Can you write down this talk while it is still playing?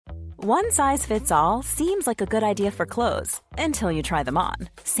One size fits all seems like a good idea for clothes until you try them on.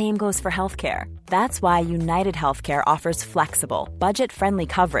 Same goes for healthcare. That's why United Healthcare offers flexible, budget-friendly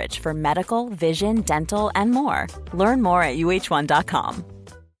coverage for medical, vision, dental, and more. Learn more at uh1.com.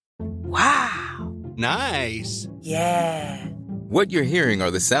 Wow. Nice. Yeah. What you're hearing are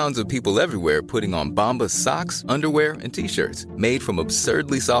the sounds of people everywhere putting on Bombas socks, underwear, and T-shirts made from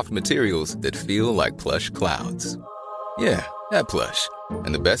absurdly soft materials that feel like plush clouds. Yeah, that plush.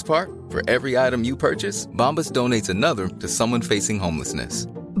 And the best part? For every item you purchase, Bombas donates another to someone facing homelessness.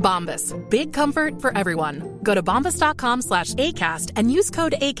 Bombas. Big comfort for everyone. Go to bombas.com/ACAST and use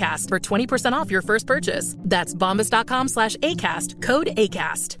code ACAST for 20% off your first purchase. That's bombas.com/ACAST. Code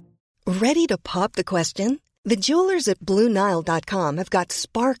ACAST. Ready to pop the question? The jewelers at BlueNile.com have got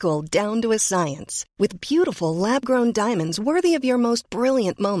sparkle down to a science with beautiful lab-grown diamonds worthy of your most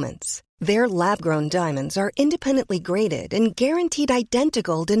brilliant moments. Their lab-grown diamonds are independently graded and guaranteed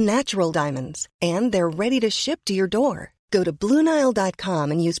identical to natural diamonds, and they're ready to ship to your door. Go to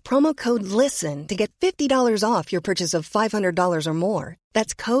BlueNile.com and use promo code LISTEN to get $50 off your purchase of $500 or more.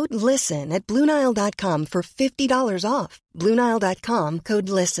 That's code LISTEN at BlueNile.com for $50 off. BlueNile.com, code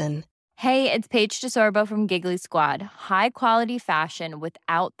LISTEN. Hey, it's Paige DeSorbo from Giggly Squad. High quality fashion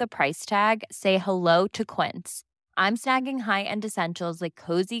without the price tag. Say hello to Quince. I'm snagging high-end essentials like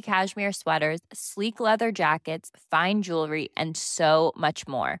cozy cashmere sweaters, sleek leather jackets, fine jewelry, and so much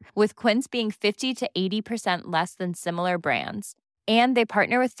more. With Quince being 50 to 80% less than similar brands. And they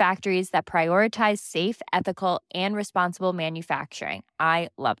partner with factories that prioritize safe, ethical, and responsible manufacturing. I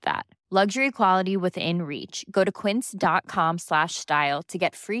love that. Luxury quality within reach. Go to quince.com/style to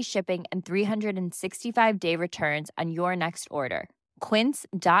get free shipping and 365-day returns on your next order.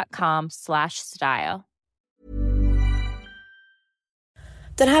 Quince.com/style.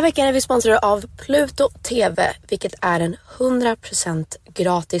 Den här veckan är vi sponsrade av Pluto TV, vilket är en 100%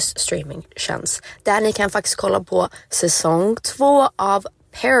 gratis streamingtjänst. Där ni kan faktiskt kolla på säsong 2 av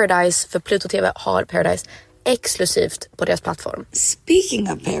Paradise, för Pluto TV har Paradise exklusivt på deras plattform.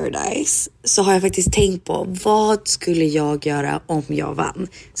 Speaking of Paradise så har jag faktiskt tänkt på vad skulle jag göra om jag vann?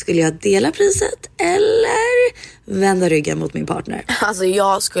 Skulle jag dela priset eller vända ryggen mot min partner? Alltså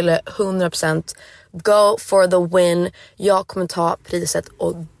jag skulle 100% go for the win. Jag kommer ta priset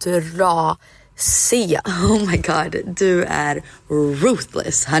och dra Sia. Oh my god, du är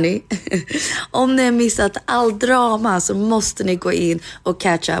ruthless, honey. Om ni har missat all drama så måste ni gå in och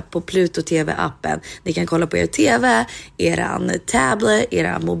catch up på Pluto TV-appen. Ni kan kolla på er TV, eran tablet,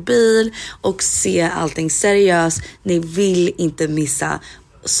 eran mobil och se allting seriöst. Ni vill inte missa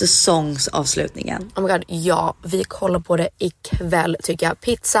säsongsavslutningen. Oh my god, ja, vi kollar på det ikväll tycker jag.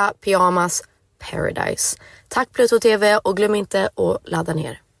 Pizza, pyjamas, Paradise. Tack Pluto TV och glöm inte att ladda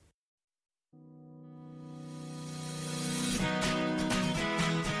ner.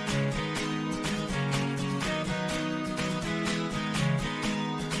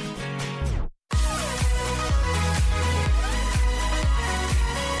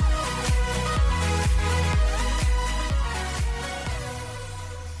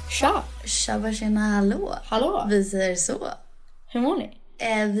 Tja! Tjabba tjena, hallå. Hallå. Vi säger så. Hur mår ni?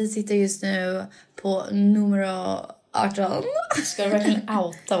 Vi sitter just nu på nummer 18. Ska du verkligen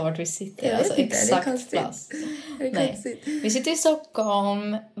outa vart vi sitter? Jag alltså vet inte, exakt det är konstigt. plats. Det är konstigt. Vi sitter i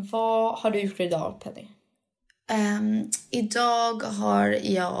Stockholm. Vad har du gjort idag, Penny? Idag har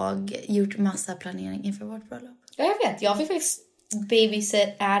jag gjort massa planering inför vårt bröllop. Ja, jag vet. Jag fick faktiskt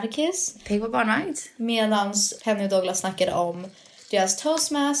babysit Atticus. Pigg på barnvagn. Medans Penny och Douglas snackade om deras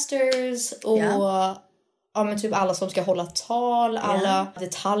toastmasters och ja, men typ alla som ska hålla tal, alla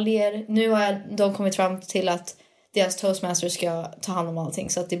detaljer. Nu har de kommit fram till att deras toastmasters ska ta hand om allting,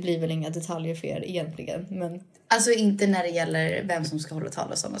 så att det blir väl inga detaljer för er egentligen. Men alltså inte när det gäller vem som ska hålla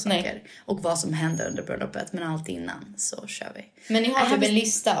tal och sådana saker. Nej. Och vad som händer under bröllopet, men allt innan så kör vi. Men ni har typ en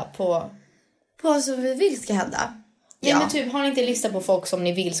lista på vad som vi vill ska hända. Ja, men typ, har ni inte en lista på folk som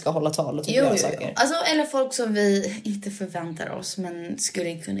ni vill ska hålla tal och typ göra saker? Alltså, eller folk som vi inte förväntar oss men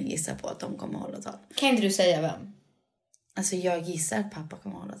skulle kunna gissa på att de kommer hålla tal. Kan inte du säga vem? Alltså jag gissar att pappa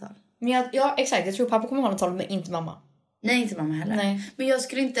kommer hålla tal. Men ja, exakt. Jag tror pappa kommer hålla tal, men inte mamma. Nej, inte mamma heller. Nej. Men jag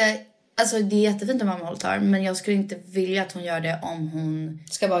skulle inte... Alltså det är jättefint om mamma håller tal, men jag skulle inte vilja att hon gör det om hon...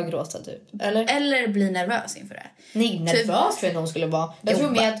 Ska bara gråta typ, Eller bli nervös inför det. Nej, nervös tror jag inte hon skulle vara. Jag tror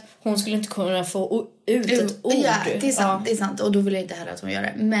med att hon skulle inte kunna få ut ett ord. Ja, det är sant, det är sant. Och då vill jag inte heller att hon gör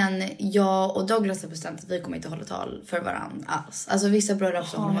det. Men jag och Douglas har bestämt att vi kommer inte hålla tal för varandra alls. Alltså vissa bröllop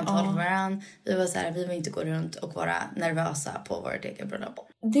så håller man tal för varandra. Vi var så här, vi vill inte gå runt och vara nervösa på vårt eget bröllop.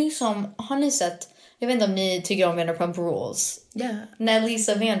 Det är som, har ni sett... Jag vet inte om ni tycker om Vanderpump Rules. Yeah. När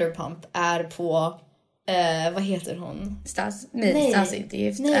Lisa Vanderpump är på vad heter hon? Stas? Nej, Stas är inte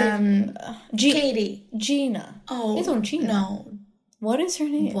gift. Katie. Gina. Oh, heter hon Gina? No. What is her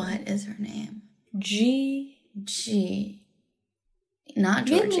name? Not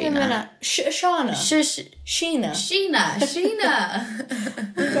Georgina. Sheena.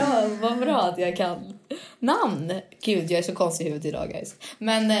 Bra, vad bra att jag kan namn. Gud, jag är så konstig i huvudet idag, guys.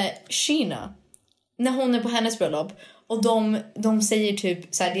 Men Sheena, när hon är på hennes bröllop och de säger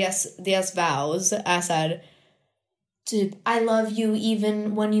typ så här, deras vows är så här, typ I love you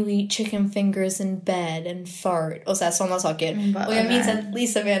even when you eat chicken fingers in bed and fart och så här, såna saker. Och jag minns att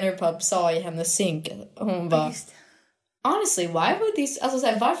Lisa Vanderpump sa i hennes synk, hon bara honestly, why would these... Alltså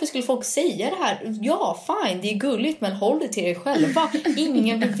såhär, varför skulle folk säga det här? Ja, fine, det är gulligt, men håll det till er själva.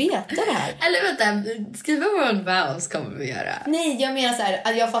 Ingen vill veta det här. Eller vänta, skriva vår vows kommer vi göra. Nej, jag menar så här,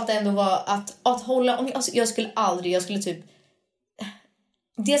 att jag fattar ändå att hålla... Alltså, jag skulle typ...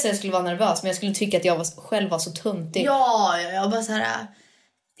 Dels att jag skulle vara nervös, men jag skulle tycka att jag själv var så tuntig. Ja, jag bara såhär...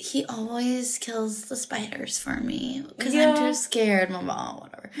 He always kills the spiders for me. Because I'm too scared. Man bara,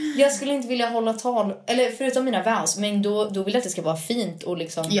 whatever. Jag skulle inte vilja hålla tal. Eller förutom mina vows. Men då vill jag att det ska vara fint och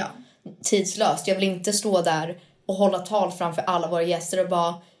liksom tidslöst. Jag vill inte stå där och hålla tal framför alla våra gäster och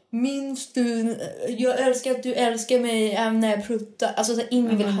bara... Minns du, jag älskar att du älskar mig även när jag pruttar. Alltså så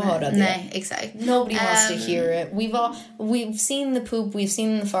ingen vill höra det. Nej, exakt. Nobody wants to hear it. We've seen the poop, we've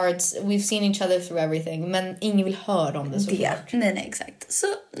seen the farts, we've seen each other through everything. Men ingen vill höra om det såklart. Nej, exakt. Så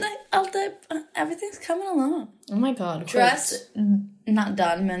everything's coming along. Oh my god. Dress, not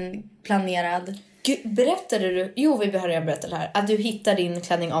done, men planerad. Gud, berättade du, vi behöver berätta det här, att du hittar din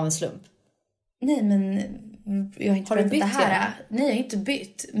klänning av en slump? Nej, men... Jag har inte bytt det här. Nej, jag har inte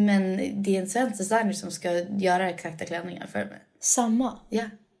bytt. Men det är en svensk designer som ska göra exakta klänningar för mig. Samma? Ja.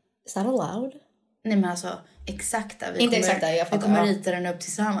 Is that allowed? Nej, men alltså exakta. Vi kommer rita den upp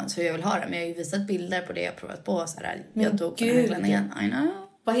tillsammans hur jag vill ha den. Men jag har ju visat bilder på det jag provat på. Så här. Jag tog på den här klänningen. I know.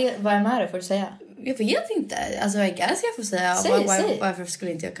 Vad är med det, får du säga? Jag vet inte. Alltså I guess jag får säga. Säg. Varför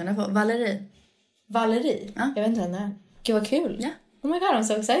skulle inte jag kunna få? Valerie? Ja. Jag vet inte vem det är. Gud vad kul. Ja. Oh my god, I'm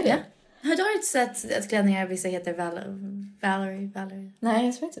so excited. Ja. Du har inte sett att klänningar vissa heter Valerie? Nej,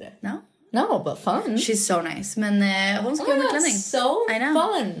 jag tror inte det. No, but fun. She's so nice. Men hon ska göra en klänning. So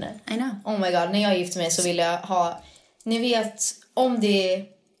fun. I know. Oh my god, när jag gifter mig så vill jag ha... Ni vet, om det...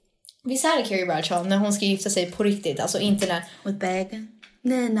 Vi sa det Carrie Bradshaw, när hon ska gifta sig på riktigt. Alltså inte när... With bag?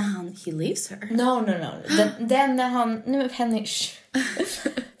 Nej, när he leaves her. No. Den när han... Nu, Henny...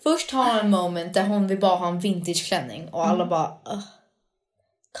 Först har en moment där hon vill bara ha en vintageklänning. Och alla bara...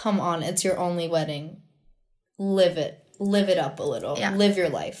 Come on, it's your only wedding. Live it up a little. Yeah. Live your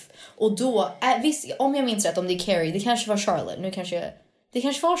life. Och då, visst, om jag minns rätt, om det är Carrie, det kanske var Charlotte. Det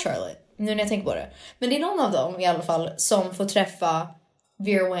kanske var Charlotte, nu när jag tänker på det. Men det är någon av dem i alla fall som får träffa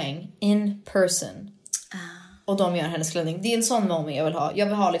Vera Wang in person. Och de gör hennes klänning. Det är en sån moment jag vill ha. Jag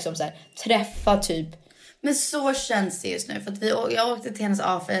vill ha liksom så här, träffa typ. Men så känns det just nu. För att jag åkte till hennes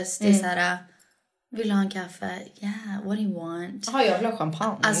office. Det är så här... Vill du ha en kaffe? Yeah, what do you want? Jaha, jag vill ha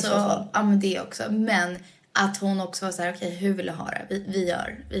champagne. Alltså, ja men det också. Men att hon också var så här, okej, hur vill du ha det?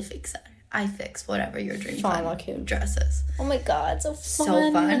 Vi fixar. I fix whatever your dream. Fan vad kul. Dresses. Oh my god, so fun. So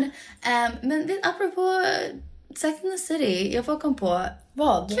fun. Men apropå Sex and the City, jag får komma på...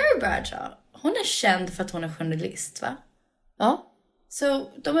 Vad? Carrie Bradshaw, hon är känd för att hon är journalist, va? Ja. Så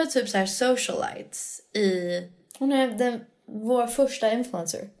de är typ så här socialites i... Hon är vår första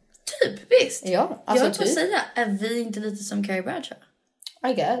influencer. Typ, visst. Ja, alltså jag vill säga, är vi inte lite som Carrie Bradshaw?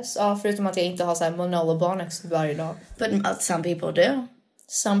 I guess. Ja, förutom att jag inte har så här Manola Blahniks varje dag. But some people do.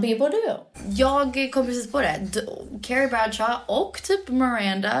 Some people do. Jag kom precis på det. Carrie Bradshaw och typ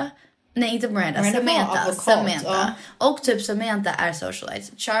Miranda. Nej, inte Miranda. Samantha. Och typ Samantha är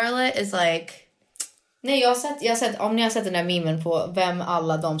socialite. Charlotte is like... Nej, jag har sett, om ni har sett den där memen på vem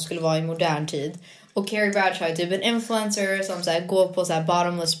alla de skulle vara i modern tid. Och Carrie Bradshaw är typ en influencer som så här, går på så här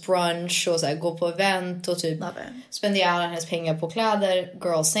bottomless brunch och så här, går på event och typ spenderar alla hennes pengar på kläder.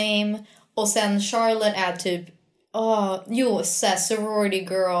 Girl same. Och sen Charlotte är typ så här, sorority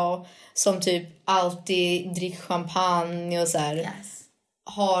girl som typ alltid dricker champagne och så här,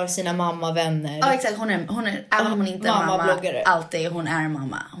 har sina mammavänner. Ja, exakt. Hon är även om hon inte är mamma, alltid hon är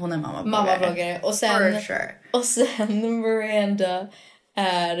mamma. Hon är mamma-bloggare. Och sen, for sure. Och sen Miranda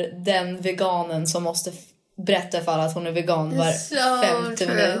är den veganen som måste berätta för alla att hon är vegan var 50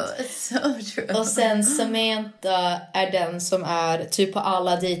 minut. So true. Och sen Samantha är den som är typ på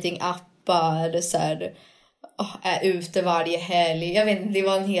alla datingappar så här, är ute varje helg. Jag vet inte, det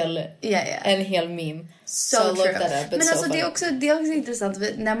var en hel meme. So true. Men alltså det är också intressant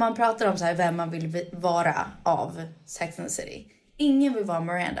när man pratar om så här, vem man vill vara av Sex and the City. Ingen vill vara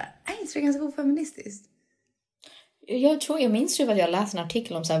Miranda. Jag tror det är ganska ofeministiskt. Jag minns typ att jag läste en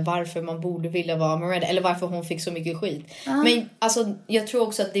artikel om så här, varför man borde vilja vara Miranda. Eller varför hon fick så mycket skit. Men alltså, jag tror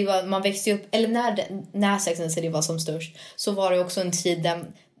också att det var, man växte upp. Eller när Sex and the City var som störst, så var det också en tid där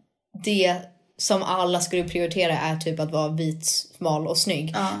det som alla skulle prioritera är typ att vara vit, smal och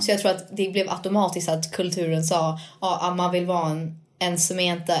snygg. Så jag tror att det blev automatiskt att kulturen sa att man vill vara en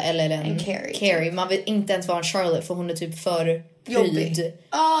Samantha eller en Carrie. Man vill inte ens vara en Charlotte, för hon är typ för jobbig.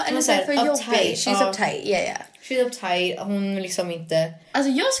 Eller så här, för jobbig. She's uptight. Yeah. She's uptight. Hon liksom inte...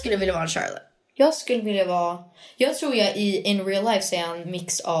 Alltså jag skulle vilja vara en Charlotte. Jag tror jag in real life så är en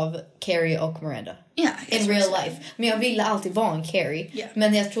mix av Carrie och Miranda. In real life. Men jag ville alltid vara en Carrie. Yeah.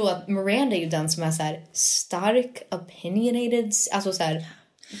 Men jag tror att Miranda är ju den som är så här stark, opinionated, alltså så här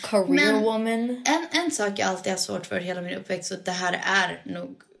career woman. En sak jag alltid har svårt för hela min uppväxt, så det här är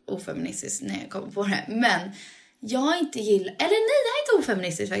nog ofeministiskt när jag kommer på det. Men jag inte gillar... Eller nej, det är inte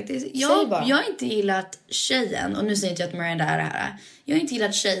ofeministiskt faktiskt. Jag har inte gillat tjejen, och nu säger inte jag att Miranda är det här. Jag har inte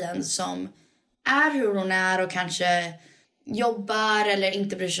gillat tjejen som är hur hon är och kanske jobbar eller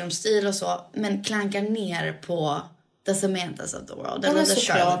inte bryr sig om stil och så, men klankar ner på the Samanthas of the world, eller the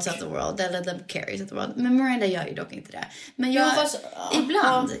Charlottes of the world, eller the Carries of the world. Men Miranda gör ju dock inte det. Men jag,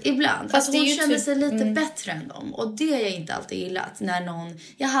 ibland. Fast hon känner sig lite bättre än dem. Och det har jag inte alltid gillat. När någon,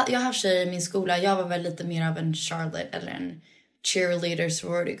 jag har haft tjejer i min skola, jag var väl lite mer av en Charlotte eller en cheerleader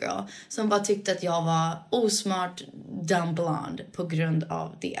sorority girl, som bara tyckte att jag var osmart, dumb blonde på grund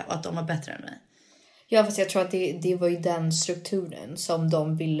av det, och att de var bättre än mig. Ja, fast jag tror att det var ju den strukturen som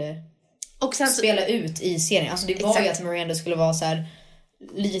de ville och sen spela ut i serien. Alltså det var ju att Miranda skulle vara så här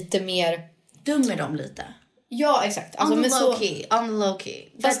lite mer dum med dem lite. Ja, exakt. Alltså, on the low key.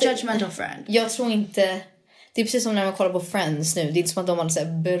 That judgmental friend. Jag tror inte... Det är precis som när man kollar på Friends nu. Det är inte som att de har så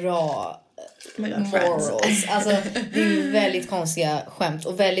här bra morals. Alltså det är väldigt konstiga skämt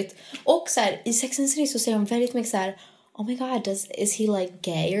och väldigt... Och så här, i Sex and the City så säger de väldigt mycket så här: oh my god, is he like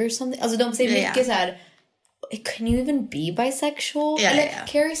gay or something? Alltså de säger mycket så här: can you even be bisexual?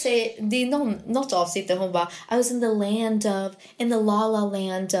 Carrie säger, det är något avsnitt där hon bara, I was in the la la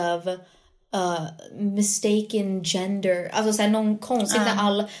land of mistaken gender. Alltså såhär någon konstigt när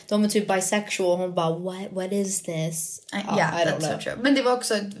alla de är typ bisexual och hon bara, what is this? That's so true. Men det var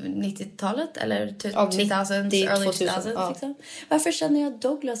också 90-talet eller 2000s, early 2000s liksom. Varför känner jag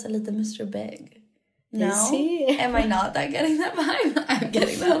Douglas är lite Mr. Big? No, am I not getting that vibe? I'm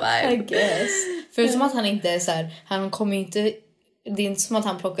getting that vibe, I guess. Förutom att han inte är så här, han kommer inte, det är inte som att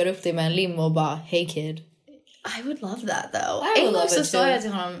han plockar upp dig med en limo och bara, hey kid. I would love that though. En gång så sa jag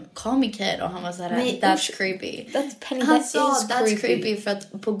till honom, call me kid, och han var så här, that's creepy. Han sa that's creepy för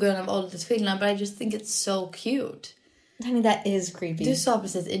att på grund av åldersskillnad, but I just think it's so cute. Honey, that is creepy. Du sa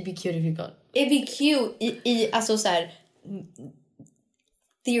precis, it'd be cute if you got. It'd be cute i alltså så här,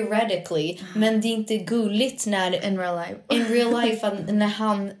 theoretically, men det är inte gulligt när in real life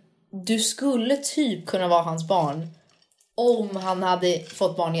när du skulle typ kunna vara hans barn om han hade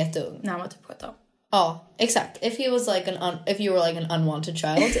fått barn jätteung. När han var typ 17. Ja, exakt. If you were like an unwanted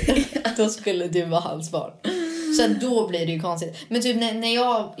child, då skulle du vara hans barn. Så då blir det ju konstigt. Men typ när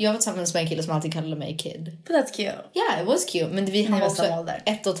jag var tillsammans med en kille som alltid kallade mig kid. But that's cute. Yeah, it was cute. Men han var också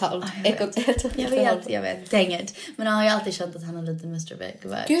 1,5. Jag vet. Dang it. Men jag har ju alltid känt att han är lite Mr. Big.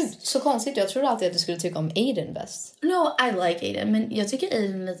 Gud, så konstigt. Jag trodde alltid att du skulle tycka om Aiden bäst. No, I like Aiden. Men jag tycker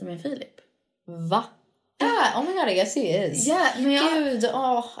Aiden är lite mer Philip. Va? Yeah, oh my god, I guess he is. Yeah, men Gud,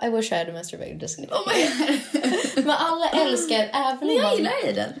 I wish I had a Mr. Big. Oh my god. Men alla älskar, även om jag gillar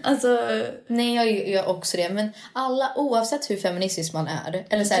Aiden. Alltså... Nej, jag gör också det. Men alla, oavsett hur feministisk man är,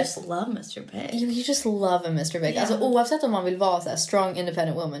 eller så här, just love Mr. Big. You just love a Mr. Big. Yeah. Alltså oavsett om man vill vara så här strong,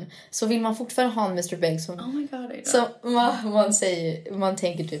 independent woman, så vill man fortfarande ha en Mr. Big som... Oh my god, I så man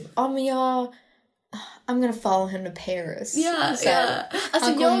tänker typ, men I'm gonna follow him to Paris. Alltså,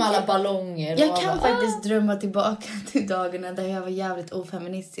 han kom med alla ballonger. Jag kan faktiskt drömma tillbaka till dagarna där jag var jävligt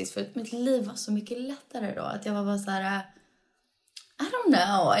ofeministisk. För att mitt liv var så mycket lättare då. Att jag var bara så här, I don't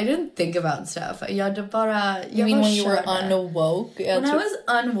know. I didn't think about stuff. Jag bara... You mean when you were unwoke? When I was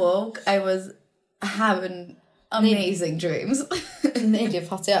unwoke, I was having amazing dreams. Nej, det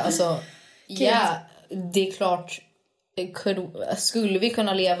fattar jag. Alltså, det är klart... Skulle vi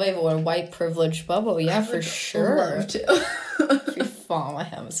kunna leva i vår white privilege bubble? Yeah, for sure. Fy fan vad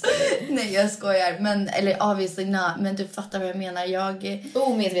hemskt. Nej, jag skojar. Men, eller obviously not. Men du fattar vad jag menar.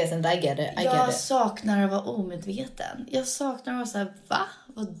 Omedveten, I get it. Jag saknar att vara omedveten. Jag saknar att vara såhär, va?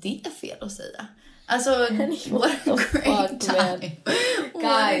 Vad det är fel att säga? Alltså, what a great time.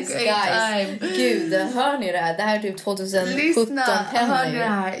 Guys. Gud, hör ni det här? Det här är typ 2017. Lyssna, hör ni det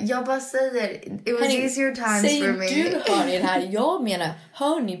här? Jag bara säger, it was easier times for me. Säger du hör ni det här? Jag menar,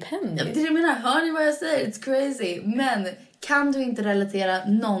 hör ni Penny? Det du menar, hör ni vad jag säger? It's crazy. Men kan du inte relatera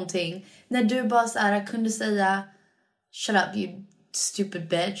någonting när du bara så här kunde säga shut up you stupid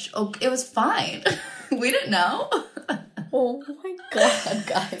bitch och it was fine. We didn't know. Oh my god,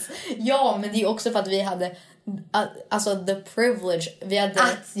 guys. Ja, men det är också för att vi hade alltså the privilege vi hade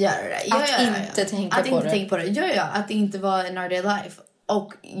att göra det. Att inte tänka på det. Ja, att det inte var en everyday life.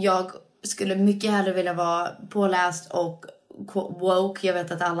 Och jag skulle mycket hellre vilja vara påläst och woke. Jag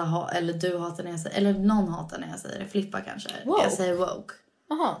vet att alla eller du hatar när jag säger, eller någon hatar när jag säger det. Flippa kanske. Woke. Jag säger woke.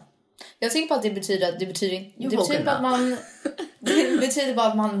 Aha. Jag tänker på att det betyder bara att man det betyder bara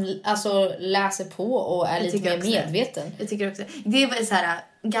att man alltså läser på och är lite mer medveten. Jag tycker också. Det är så här,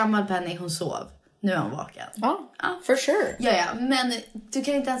 gammal Penny, hon sov. Nu är hon vaken. Ja, for sure. Ja, men du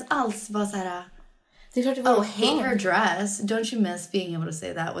kan inte ens alls vara så här. Det är klart det var hate her dress. Don't you miss being able to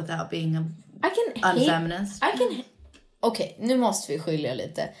say that without being unfeminist? Okej, nu måste vi skilja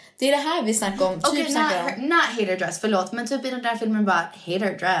lite. Det är det här vi snackar om. Not hate her dress, förlåt. Men typ i den där filmen bara, hate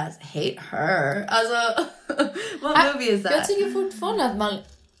her dress, hate her. Alltså, vad movie är det? Jag tycker fortfarande att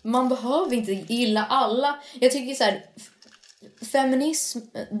man behöver inte gilla alla. Jag tycker så här, feminism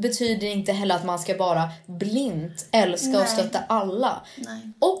betyder inte heller att man ska bara blint älska och stötta alla.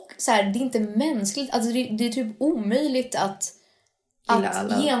 Nej. Och så här, det är inte mänskligt. Alltså det är typ omöjligt att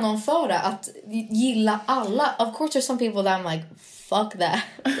genomföra, att gilla alla. Of course there's some people that I'm like, fuck that.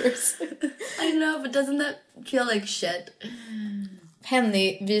 I know, but doesn't that feel like shit?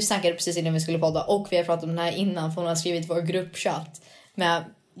 Penny, vi snackade precis innan vi skulle podda och vi har pratat om det här innan, för hon har skrivit vår gruppchatt med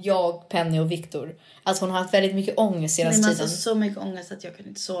jag, Penny och Victor. Att hon har haft väldigt mycket ångest senaste tiden. Så mycket ångest att jag kunde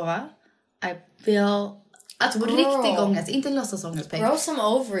inte sova. I feel... Alltså på riktig ångest, inte låtsas ångest. Grow some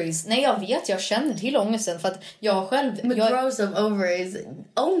ovaries. Nej, jag vet, jag känner till ångesten för att jag själv... Men grow some ovaries,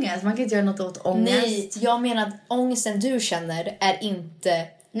 ångest, man kan inte göra något åt ångest. Nej, jag menar att ångesten du känner är inte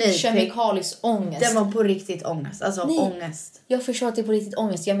kemikalisk ångest. Den var på riktigt ångest, alltså ångest. Jag förstår att det är på riktigt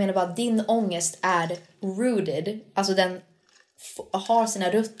ångest. Jag menar bara att din ångest är rooted, alltså den har sina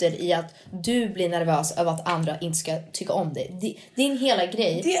rötter i att du blir nervös över att andra inte ska tycka om dig. Din hela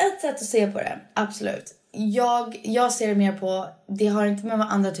grej. Det är ett sätt att se på det, absolut. Jag ser det mer på, det har inte med vad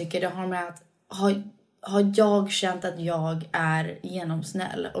andra tycker, det har med att har jag känt att jag är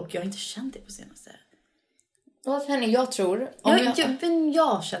genomsnäll och jag har inte känt det på senaste. Vad för henne, jag tror...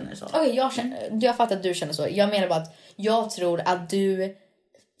 Jag känner så. Okej, jag fattar att du känner så. Jag menar bara att jag tror att du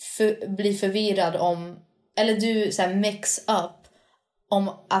blir förvirrad om... Eller du så här mix up om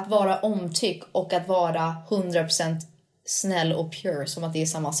att vara omtyck och att vara 100% snäll och pure, som att det är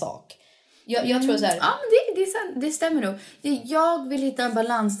samma sak. Jag tror så här... Ja, men det stämmer nog. Jag vill hitta en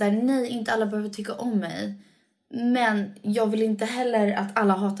balans där inte alla behöver tycka om mig. Men jag vill inte heller att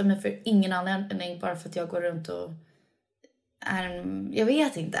alla hatar mig för ingen anledning, bara för att jag går runt och är jag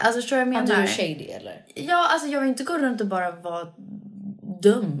vet inte. Alltså, tror jag menar. Att du är shady eller? Ja, alltså jag vill inte gå runt och bara vara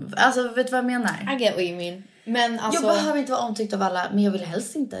dum. Alltså, vet du vad jag menar? I get what you mean. Men alltså... Jag behöver inte vara omtyckt av alla, men jag vill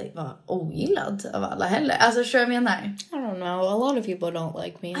helst inte vara ogillad av alla heller. Alltså, tror jag menar? I don't know. A lot of people don't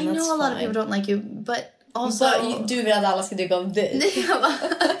like me. I know a lot of people don't like you, but also... Du vill att alla ska tycka om dig.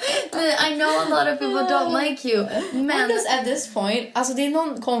 I know a lot of people don't like you. Men just at this point, alltså det är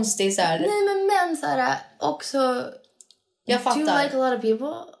någon konstig så här... Nej, men så här också... Jag fattar. Do you like a lot of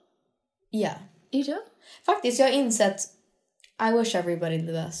people? Yeah. You do? Faktiskt, jag har insett I wish everybody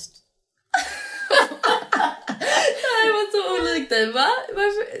the best. Det var så olikt dig, va?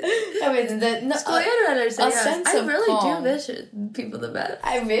 Varför? Jag vet inte. Skojar du eller seriöst? I really do wish people the best.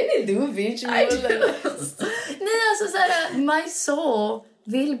 I really do wish people the best. Nej, alltså såhär, my soul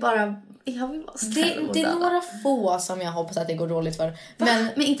vill bara... Jag vill bara det är några få som jag hoppas att det går dåligt för.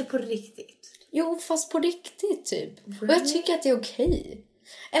 Men inte på riktigt. Jo, fast på riktigt typ. Really? Och jag tycker att det är okej.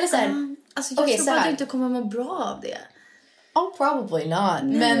 Eller såhär... Alltså jag tror bara att du inte kommer må bra av det. Oh, probably not.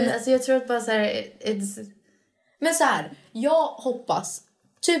 Nej, men alltså jag tror att bara såhär... Men så här, jag hoppas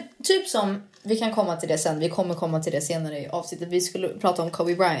typ som vi kan komma till det sen. Vi kommer komma till det senare i avsnittet. Vi skulle prata om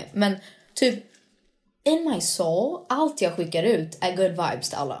Kobe Bryant, men typ in my soul, allt jag skickar ut är good vibes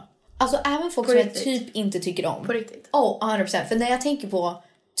till alla. Alltså även folk som jag typ inte tycker om. På riktigt. 100%. För när jag tänker på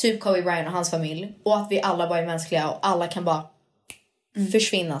typ Kobe Bryant och hans familj och att vi alla bara är mänskliga och alla kan bara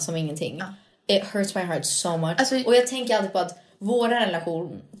försvinna som ingenting. Ja. It hurts my heart so much. Alltså, och jag tänker alltid på att vår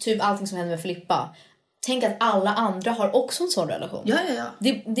relation, typ allting som händer med Filippa, tänk att alla andra har också en sån relation. Ja.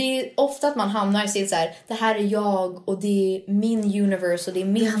 Det är ofta att man hamnar i sin så här, det här är jag och det är min universe och det är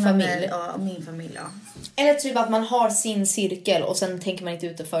min familj. Ja, min familj, ja. Eller typ att man har sin cirkel och sen tänker man inte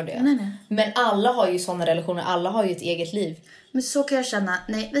utanför det. Nej. Men alla har ju såna relationer, alla har ju ett eget liv. Men så kan jag känna,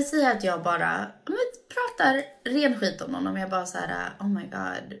 nej, vi säger att jag bara pratar ren skit om någon. Om jag bara så här, oh my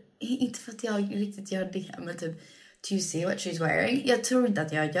god. Inte för att jag riktigt gör det, men typ, do you see what she's wearing? Jag tror inte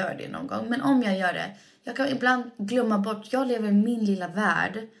att jag gör det någon gång. Men om jag gör det, jag kan ibland glömma bort, jag lever i min lilla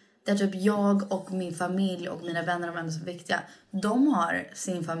värld. Där typ jag och min familj och mina vänner och vänner som är viktiga. De har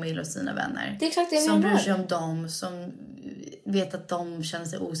sin familj och sina vänner. Det är exakt det jag som menar. bryr sig om dem, som vet att de känner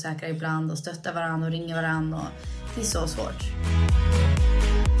sig osäkra ibland och stöttar varandra och ringer varandra. Och det är så svårt.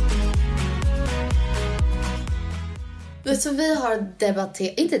 Så vi har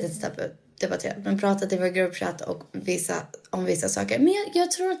debatterat, men pratat i vår gruppchatt och om vissa saker. Men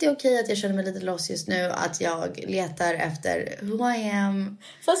jag tror att det är okej att jag känner mig lite loss just nu. Att jag letar efter who I am.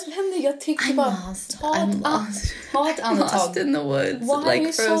 Fast Henry, jag tycker bara ta ett andetag. Lost in the woods. Why like are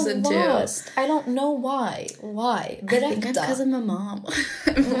you Frozen so 2. lost? I don't know why. Berätta. I think it's because I'm a mom.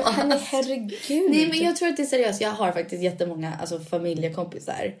 Men herregud. Nej, men jag tror att det är seriöst. Jag har faktiskt jättemånga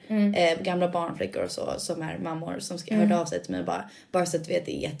familjekompisar. Gamla barnflickor och så, som är mammor som hörde av sig till mig. Bara så att du vet,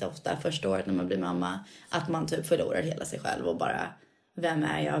 det är jätteofta första året när man blir mamma. Att man typ förlorar hela sig själv. Och bara, vem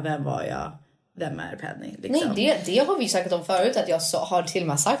är jag? Vem var jag? Vem är Penny? Liksom. Nej, det har vi sagt om förut. Att jag har till och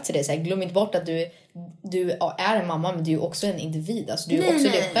med sagt till dig så här, glöm inte bort att du är en mamma, men du är också en individ. Alltså, du är också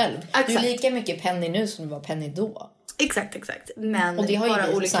dig själv. Exakt. Du är lika mycket Penny nu som du var Penny då. Exakt. Men och det har bara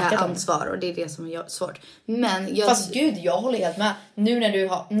ju olika ansvar och det är det som är svårt. Men fast gud, jag håller helt med. Nu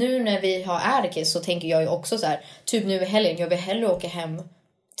när vi har Ärkis så tänker jag ju också så här, typ nu i helgen, jag vill hellre åka hem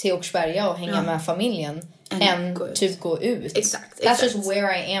till Åkersberga och hänga med familjen än typ gå ut. Exakt. That's just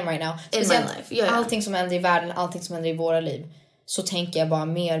where I am right now. In my life. Yeah. Allting som händer i världen, allting som händer i våra liv, så tänker jag bara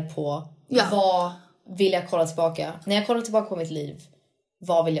mer på vad vill jag kolla tillbaka. När jag kollar tillbaka på mitt liv,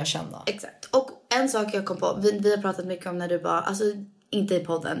 vad vill jag känna? Exakt. Och en sak jag kom på, vi har pratat mycket om när du bara, alltså inte i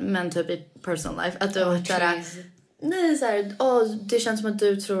podden, men typ i personal life, att du har det känns som att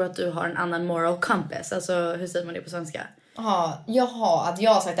du tror att du har en annan moral compass. Alltså, hur säger man det på svenska? Jaha, att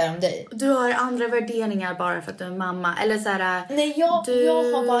jag har sagt det här om dig. Du har andra värderingar bara för att du är mamma. Eller så här, nej, jag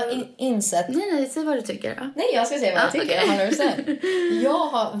har bara insett. Nej, säg vad du tycker. Ja. Nej, jag ska säga vad jag tycker. Okay. Jag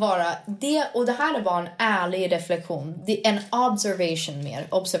har bara det, och det här är bara en ärlig reflektion. Det är en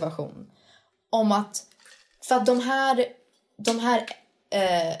observation. Om att, för att de här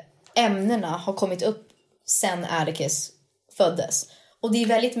ämnena har kommit upp sen Ärkis föddes. Och det är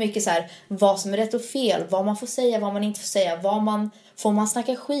väldigt mycket så här, vad som är rätt och fel, vad man får säga, vad man inte får säga, får man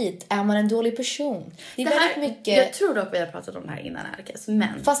snacka skit, är man en dålig person. Det är väldigt mycket. Jag tror dock vi har pratat om det här innan Ärkis,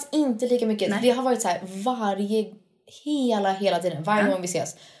 men fast inte lika mycket. Nej. Det har varit så här hela tiden, varje gång vi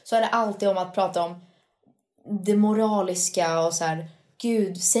ses, så är det alltid om att prata om det moraliska och så här,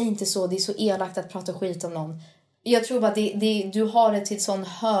 gud, säg inte så, det är så elakt att prata skit om någon. Jag tror bara du har det till sån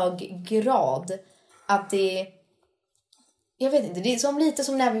hög grad att det, jag vet inte, det är som lite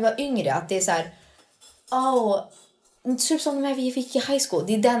som när vi var yngre, att det är så här, typ som när vi fick i high school.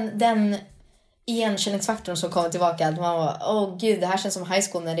 Det är den igenkänningsfaktorn som kommer tillbaka, att man bara, gud, det här känns som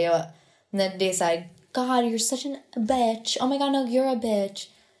high school när det är så här, God, you're such a bitch. Oh my god, no, you're a bitch.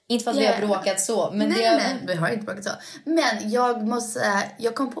 Inte för att vi har bråkat så, men nej, vi har inte bråkat så. Men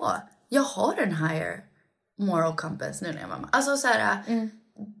jag kom på, jag har en higher moral compass nu när jag var mamma. Alltså så här,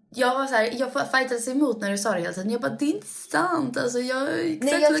 jag var så här, jag fightades emot när du sa det hela tiden. Jag bara, det är inte sant. Alltså jag är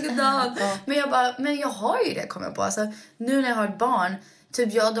exakt likadan. Men jag har ju det, kommer jag på. Alltså nu när jag har ett barn,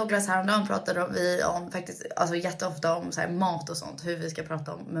 typ jag och Douglas häromdagen pratade vi om faktiskt, alltså jätteofta om så här, mat och sånt. Hur vi ska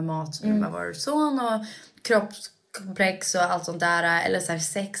prata om med mat med vår son och kroppskomplex och allt sånt där. Eller så här,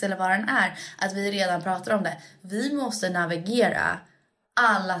 sex eller vad den är. Att vi redan pratar om det. Vi måste navigera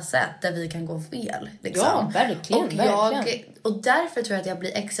alla sätt där vi kan gå fel. Liksom. Ja, verkligen. Och därför tror jag att jag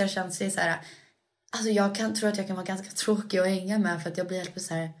blir extra känslig. Så här, alltså jag tror att jag kan vara ganska tråkig att hänga med. För att jag blir helt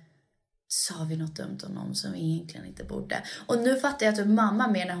så här, sa vi något dumt om någon som vi egentligen inte borde. Och nu fattar jag att mamma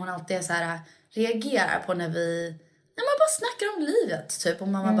mer när hon alltid är så här, reagerar på när man bara snackar om livet. Typ. Och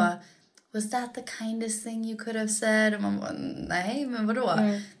mamma bara, was that the kindest thing you could have said? Och man bara, nej, men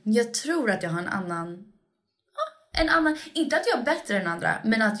vadå? Jag tror att jag har en annan, inte att jag är bättre än andra,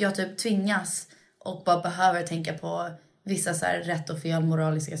 men att jag typ tvingas och bara behöver tänka på vissa så här rätt och fel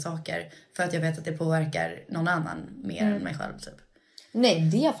moraliska saker för att jag vet att det påverkar någon annan mer än mig själv typ. Nej,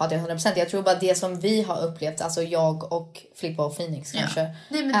 det fattar jag 100%. Jag tror bara det som vi har upplevt, alltså jag och Flippa och Phoenix kanske.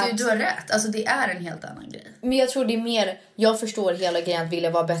 Nej, men du har rätt. Alltså det är en helt annan grej. Men jag tror det är mer, jag förstår hela grejen att vilja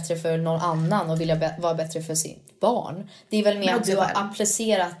vara bättre för någon annan och vilja vara bättre för sitt barn. Det är väl mer att du har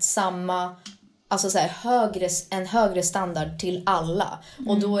applicerat samma, alltså så här, en högre standard till alla.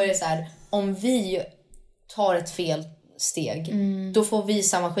 Och då är det så här, om vi tar ett fel steg, då får vi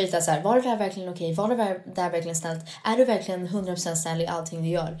samma skit att så här, var det där verkligen okej? Var det där verkligen snällt? Är du verkligen 100% snäll i allting du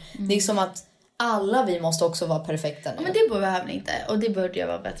gör? Det är som att alla vi måste också vara perfekta nu. Men det behöver vi inte. Och det borde jag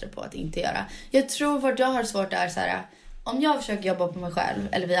vara bättre på att inte göra. Jag tror vad jag har svårt är så här, om jag försöker jobba på mig själv,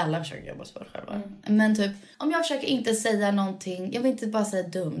 eller vi alla försöker jobba på oss själva. Men typ, om jag försöker inte säga någonting, jag vill inte bara säga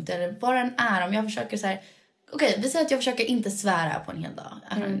dumt eller vad den är, om jag försöker så här, okej, vi säger att jag försöker inte svära på en hel dag.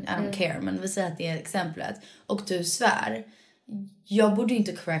 I don't care, men vi säger att det är exemplet. Och du svär. Jag borde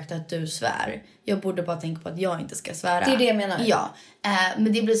inte correcta att du svär. Jag borde bara tänka på att jag inte ska svära. Det är det jag menar. Ja,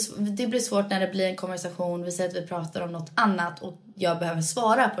 men det blir svårt när det blir en konversation. Vi säger att vi pratar om något annat och jag behöver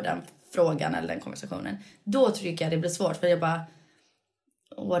svara på den frågan eller den konversationen. Då tycker jag det blir svårt, för jag bara,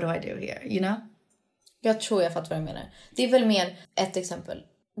 what do I do here, you know? Jag tror jag fattar vad du menar. Det är väl mer ett exempel.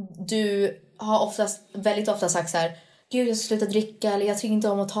 Du har väldigt ofta sagt så här: gud, jag ska sluta dricka, eller jag tycker inte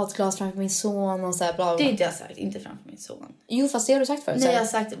om att ta ett glas framför min son och så här, bla bla. Det är inte jag sagt, inte framför min son. Jo, fast det har du sagt förut. Nej, jag har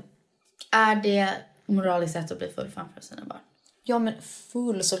sagt, är det moraliskt rätt att bli full framför sina barn? Ja, men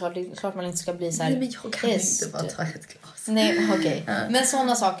full såklart, det är klart man inte ska bli så här. Nej, men jag kan inte bara ta ett glas. Nej, okej. Men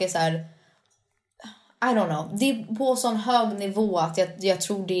sådana saker så här, I don't know. Det är på sån hög nivå att jag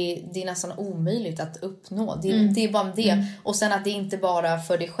tror det är nästan omöjligt att uppnå. Det är bara det. Och sen att det inte bara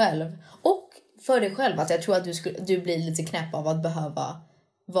för dig själv. Och för dig själv, att jag tror att du blir lite knäpp av att behöva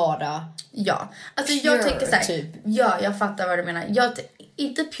vara. Ja, alltså jag tänker så här, typ. Ja, jag fattar vad du menar.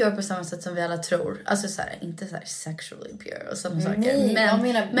 Inte pure på samma sätt som vi alla tror. Alltså så här, inte så här sexually pure och sådana saker. Nej, jag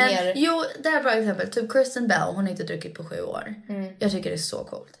menar mer. Jo, det är ett bra exempel. Typ Kristen Bell, hon har inte druckit på 7 år. Jag tycker det är så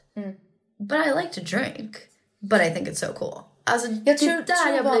coolt. But I like to drink. But I think it's so cool. Alltså, jag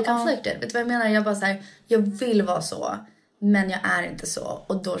blir conflicted. Vet du vad jag menar? Jag bara så här, jag vill vara så, men jag är inte så.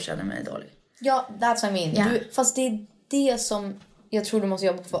 Och då känner jag mig dålig. Ja, that's what I mean. Yeah. Fast det är det som jag tror du måste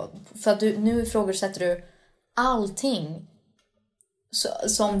jobba på. För att nu ifrågasätter du allting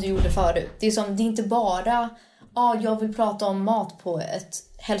som du gjorde förut. Det är inte bara jag vill prata om mat på ett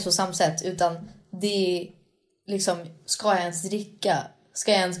hälsosamt sätt, utan det är liksom, ska jag ens dricka?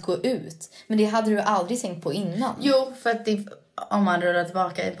 Ska jag ens gå ut? Men det hade du aldrig tänkt på innan. Jo, för att om man rullar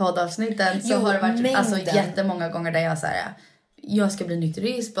tillbaka i poddavsnitten så har det varit alltså, jättemånga gånger där jag säger jag ska bli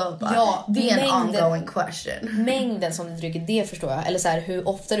nykterist. Ja, det är en ongoing question. Mängden som du dricker, det förstår jag. Eller så här, hur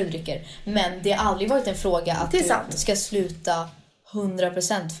ofta du dricker. Men det har aldrig varit en fråga att du ska sluta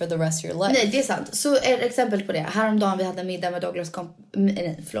 100% för the rest of your life. Nej, det är sant. Så ett exempel på det. Häromdagen vi hade middag med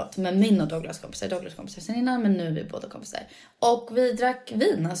med min och Douglas kompisar sen innan, men nu är vi båda kompisar. Och vi drack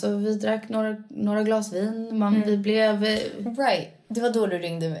vin. Alltså vi drack några glas vin. Vi blev... Right. Det var då du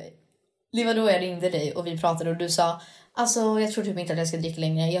ringde mig. Det var då jag ringde dig och vi pratade och du sa, alltså jag tror typ inte att jag ska dricka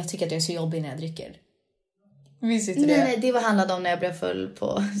längre. Jag tycker att jag är så jobbig när jag dricker. Visst inte det? Nej, det var handlade om när jag blev full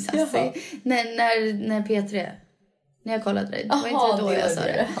på Sassy. När P3... När jag kollade dig. Det var inte då jag sa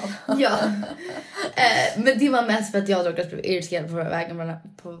det. Ja. Men det var mest för att jag och Douglas blev irriterade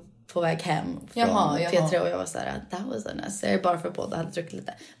på väg hem från P3. Och jag var såhär, that was unnecessary. Bara för att båda hade druckit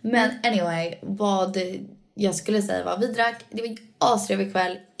lite. Men anyway, vad jag skulle säga var, vi drack, det var astrevlig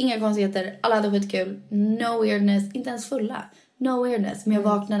kväll. Inga konstigheter, alla hade skitkul. No weirdness, inte ens fulla. No weirdness, men jag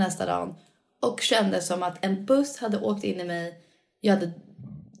vaknade nästa dag och kände som att en buss hade åkt in i mig. Jag hade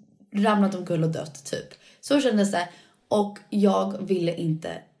ramlat omkull och dött typ. Så kändes det. Och jag ville inte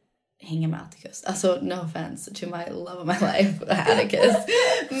hänga med Atticus. Alltså, no offense to my love of my life, Atticus.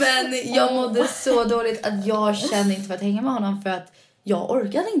 Men jag mådde så dåligt att jag kände inte för att hänga med honom. För att jag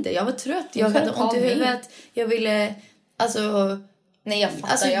orkade inte. Jag var trött. Jag hade ont i huvudet. Jag ville, alltså... Nej, jag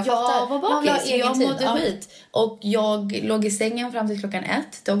fattar. Alltså, jag var bakis. Jag mådde skit. Och jag låg i sängen fram till 1:00.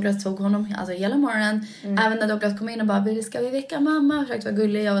 Douglas tog honom alltså hela morgonen. Även när Douglas kom in och bara, ska vi väcka mamma? Jag försökte vara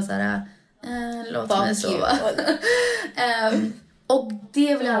gullig. Jag var så här... låt mig sova. Och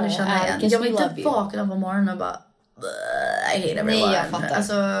det vill jag aldrig känna igen. Jag vill inte vakna på morgonen och bara I hate everyone. Nej, jag fattar.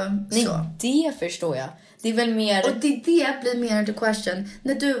 Alltså, nej, så. Det förstår jag. Det är väl mer... Och det blir mer into question.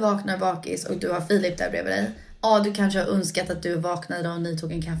 När du vaknar bakis och du har Filip där bredvid dig. Ja, du kanske har önskat att du vaknade och ni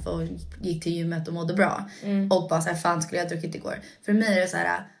tog en kaffe och gick till gymmet och mådde bra. Och bara såhär, fan skulle jag ha druckit igår? För mig är det så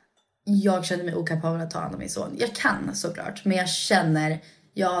här, jag känner mig okapabel att ta hand om min son. Jag kan såklart, men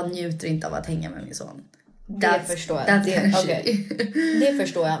jag njuter inte av att hänga med min son. Det förstår jag. Det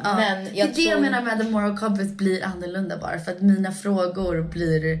förstår jag. Men jag det jag menar med the moral compass blir annorlunda bara. För att mina frågor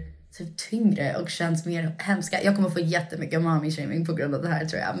blir typ tyngre och känns mer hemska. Jag kommer få jättemycket mommy shaming på grund av det här,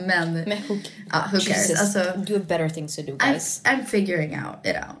 tror jag. Men who cares? Alltså, do better things to do, guys. I'm figuring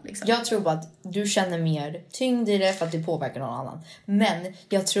it out. Liksom. Jag tror bara att du känner mer tyngd i det för att det påverkar någon annan. Men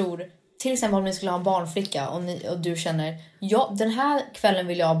jag tror, till exempel om ni skulle ha en barnflicka och du känner, den här kvällen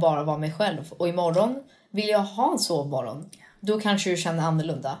vill jag bara vara mig själv. Och imorgon vill jag ha en sovmorgon. Då kanske du känner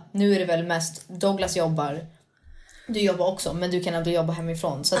annorlunda. Nu är det väl mest Douglas jobbar. Du jobbar också, men du kan ändå jobba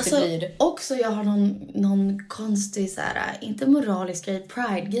hemifrån. Så att det blir... Också jag har någon konstig så här, inte moralisk grej,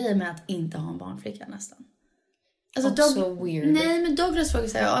 pride-grej med att inte ha en barnflicka nästan. Alltså weird. Nej, men Douglas frågar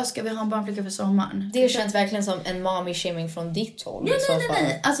såhär, ska vi ha en barnflicka för sommaren? Det känns verkligen som en mommy shaming från ditt håll.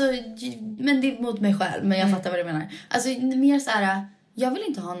 Nej. Alltså, men det är mot mig själv, men jag fattar vad du menar. Alltså mer så här, jag vill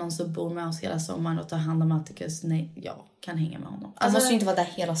inte ha någon som bor med oss hela sommaren och tar hand om Atticus. Nej, jag kan hänga med honom. Alltså, måste ju inte vara där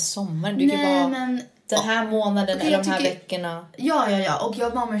hela sommaren. Du kan vara den här månaden eller de här veckorna. Ja. Och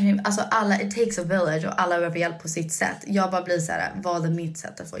jag mamma, alltså alla, it takes a village och alla behöver hjälp på sitt sätt. Jag bara blir så här, vad är mitt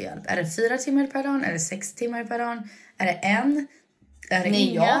sätt att få hjälp? Är det 4 timmar per dag? Är det 6 timmar per dag? Är det 1? Är det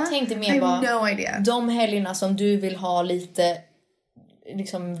inga? Jag tänkte mer bara no idea. De helgerna som du vill ha lite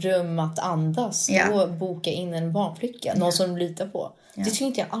liksom rum att andas, då boka in en barnflicka, någon som du litar på. Det tycker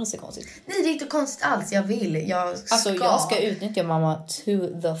inte jag alls är konstigt. Nej, det är inte konstigt alls. Jag ska utnyttja mamma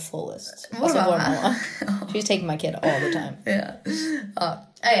to the fullest. Vår mamma. She's taking my kid all the time.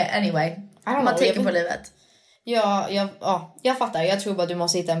 Anyway. Man tänker på livet. Jag fattar. Jag tror bara du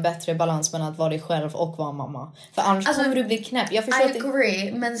måste hitta en bättre balans mellan att vara dig själv och vara mamma. För annars kommer du bli knäpp. Jag förstår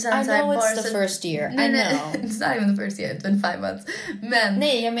agree. Men sen I know it's the first year. I know. It's not even the first year. It's been 5 months. Men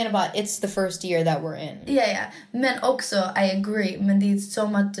nej, jag menar bara it's the first year that we're in. Ja. Men också, I agree. Men det är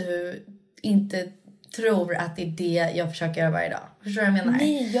som att du inte tror att det är det jag försöker göra varje dag. Förstår du vad jag menar?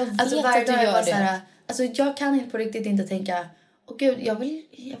 Nej, jag vet alltså, att du gör det. Såhär, alltså, jag kan på riktigt inte tänka, gud, jag vill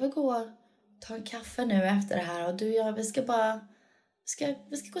gå ta en kaffe nu efter det här. Och vi ska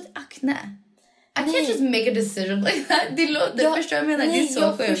gå till Acne. I can't just make a decision like that. Det förstår jag menar. Det är så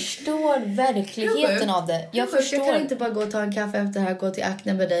jag sjukt. Förstår verkligheten av det. Jag kan inte bara gå och ta en kaffe efter det här, gå till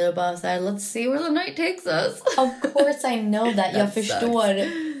Acne med dig och bara så här, let's see where the night takes us. Of course I know that. Jag förstår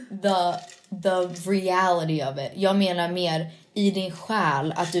the reality of it. Jag menar mer i din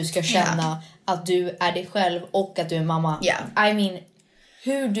själ att du ska känna att du är dig själv och att du är mamma. I mean,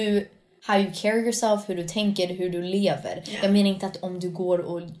 how you carry yourself, hur du tänker, hur du lever. Jag menar inte att om du går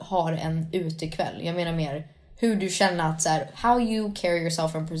och har en utekväll. Jag menar mer hur du känner att så här, how you carry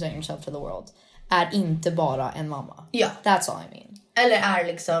yourself and present yourself to the world är inte bara en mamma. That's all I mean. Eller är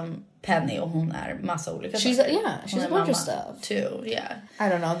liksom Penny och hon är massa olika saker. She's a bunch of stuff too. I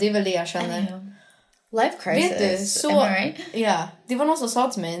don't know, det är väl det jag känner. Life crisis. Vet du, så det var någon som sa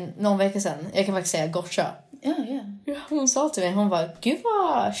till mig någon vecka sedan. Jag kan faktiskt säga gotcha. Hon sa till mig, hon var, gud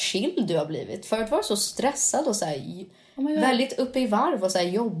vad chill du har blivit. Förut var du så stressad och så här, väldigt uppe i varv och så här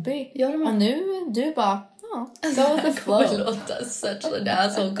jobbig. Och nu du bara, go with the flow. Det låter such an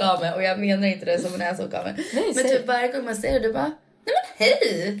asshole comment. Och jag menar inte det som en asshole comment. Nej, men typ varje gång man säger det, du bara, nej men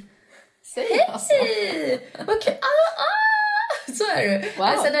hej! Hej! Vad kul! Så är du. Wow.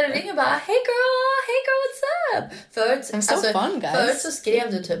 Men sen när du ringer bara, hey girl, what's up? Förut så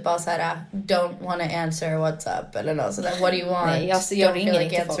skrev du typ bara såhär, don't wanna answer what's up eller något sådär, what do you want? Nej, jag ringer like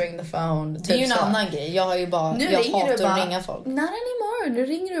inte answering folk. The phone. Det är ju en annan grej. Jag har ju bara, nu jag hatar bara, att ringa folk. Not anymore. Nu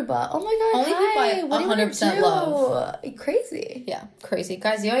ringer du bara, oh my god, only hi, what do you want to do? Love. Crazy. Yeah, crazy.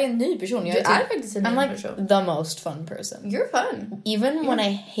 Guys, jag är en ny person. Du är faktiskt en ny person. I'm like the most fun person. You're fun. Even when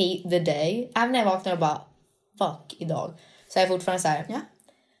I hate the day, även när jag vaknar och bara, fuck idag. Så jag är fortfarande så här.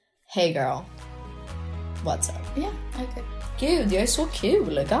 Hey girl, what's up? Okay. Gud, jag är så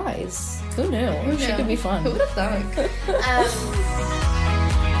kul, guys. Who knew? She could be fun. Who would have thunk?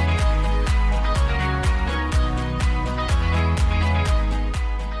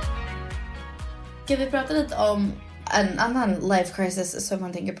 Ska vi prata lite om en annan life crisis som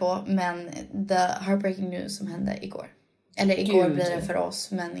man tänker på, men the heartbreaking news som hände igår. Eller igår blir det för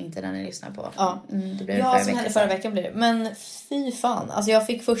oss, men inte när ni lyssnar på. Det blev som hände förra veckan blir det. Men fy fan, alltså jag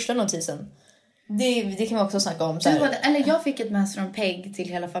fick första notisen. Det kan vi också snacka om. Eller jag fick ett mess från Peg till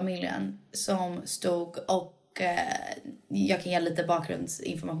hela familjen som stod och jag kan ge lite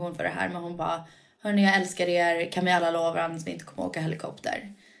bakgrundsinformation för det här, men hon bara, hörni, jag älskar er, kan vi alla lova varandra att vi inte kommer åka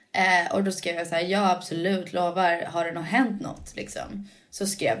helikopter? Och då skrev jag så här, ja absolut, lovar, har det nog hänt något liksom? Så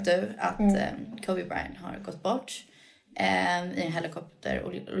skrev du att Kobe Bryant har gått bort i en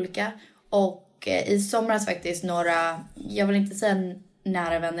helikopterolycka. Och i somras faktiskt jag vill inte säga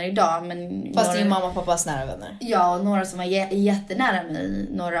nära vänner idag. Men fast din mamma och pappas nära vänner. Ja, några som var jättenära mig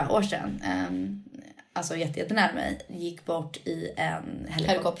några år sedan. Alltså jättenära mig gick bort i en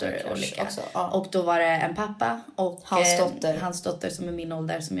helikopterolycka också. Ja. Och då var det en pappa och hans dotter som är min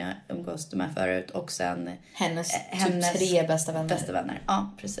ålder som jag umgås med förut. Och sen hennes typ 3 bästa vänner.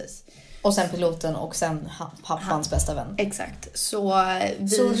 Ja, precis. Och sen piloten och sen pappans bästa vän. Exakt. Så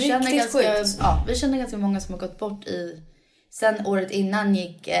vi känner ganska många som har gått bort i... Sen året innan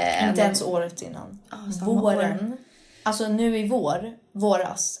gick... Inte ens året innan. Våren. Alltså nu i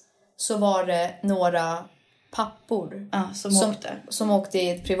våras. Så var det några pappor som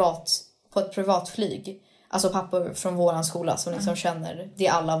åkte på ett privatflyg. Alltså pappor från våran skola som liksom känner... Det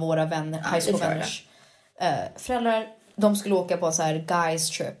är alla våra vänner, high school-vänners föräldrar. De skulle åka på en så här guys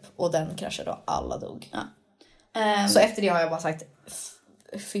trip och den kraschade och alla dog. Ja. Så efter det har jag bara sagt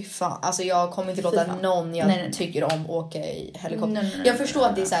fy fan. Alltså jag kommer inte låta någon jag tycker om åka i helikopter. Jag förstår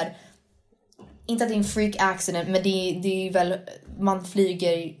att det är så här, inte att det är en freak accident, men det är väl man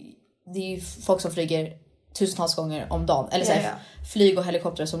flyger, det är ju folk som flyger tusentals gånger om dagen eller så här, flyg och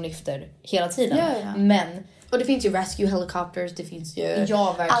helikopter som lyfter hela tiden. Ja. Men och det finns ju rescue helicopters, det finns ju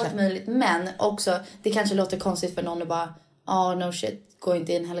allt möjligt. Men också, det kanske låter konstigt för någon att bara, no shit, gå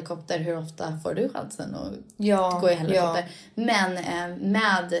inte i en helikopter. Hur ofta får du chansen att gå i helikopter? Men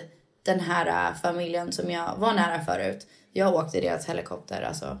med den här familjen som jag var nära förut, jag åkte i deras helikopter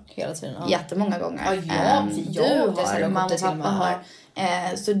alltså hela tiden. Jättemånga gånger. Du har, mamma och pappa har.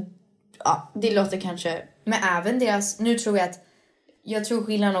 Så det låter kanske... Men även deras, nu tror jag tror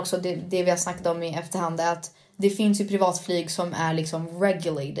skillnaden också, det vi har snackat om i efterhand är att det finns ju privatflyg som är liksom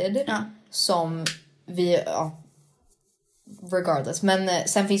regulated. Som vi, regardless. Men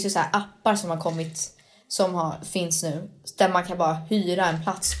sen finns ju så här appar som har kommit, finns nu. Där man kan bara hyra en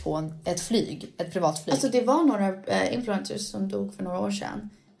plats på ett privatflyg. Alltså det var några influencers som dog för några år sedan.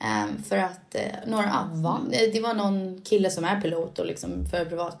 För att det var någon kille som är pilot och liksom för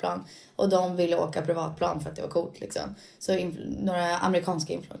privatplan. Och de ville åka privatplan för att det var coolt liksom. Så några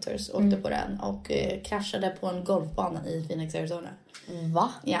amerikanska influencers åkte på den och kraschade på en golfbana i Phoenix, Arizona. Va?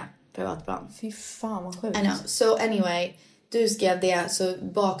 Ja, privatplan. Fy fan vad sjukt. I know. So anyway, du skrev det. Så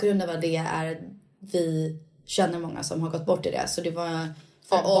bakgrunden var det är vi känner många som har gått bort i det. Så det var...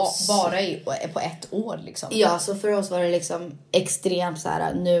 Bara på ett år liksom. Ja, så för oss var det liksom extremt så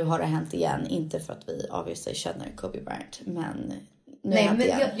här. Nu har det hänt igen. Inte för att vi obviously känner Kobe Bryant, men nu nej, men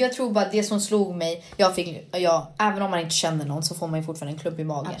jag tror bara det som slog mig. Även om man inte känner någon så får man ju fortfarande en klubb i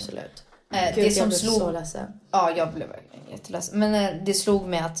magen. Absolut. Det som slog så ledsen. Ja, jag blev jätteledsen. Men det slog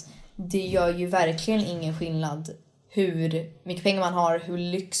mig att det gör ju verkligen ingen skillnad hur mycket pengar man har, hur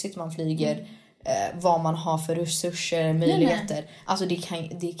lyxigt man flyger. Vad man har för resurser, möjligheter. Nej. Alltså det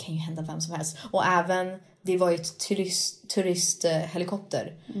kan ju hända vem som helst. Och även, det var ju ett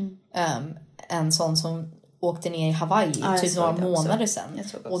turisthelikopter. En sån som åkte ner i Hawaii typ några månader sedan.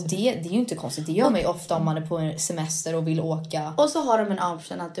 Och det är ju inte konstigt. Det gör man ju ofta om man är på en semester och vill åka. Och så har de en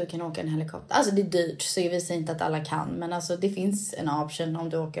option att du kan åka en helikopter. Alltså det är dyrt, så jag visar inte att alla kan. Men alltså det finns en option om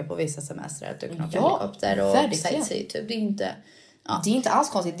du åker på vissa semester att du kan åka helikopter och sightsee typ. Det är inte... Ja. Det är inte alls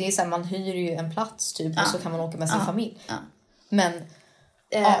konstigt. Det är så här, man hyr ju en plats typ och så kan man åka med sin familj. Men I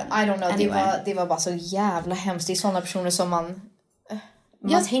don't know. Anyway. Det var bara så jävla hemskt. Det är sådana personer som man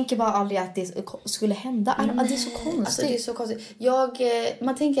tänker bara aldrig att det skulle hända. Det är så konstigt. Alltså, det är så konstigt.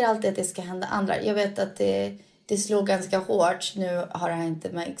 Man tänker alltid att det ska hända andra. Jag vet att det slog ganska hårt. Nu har det här inte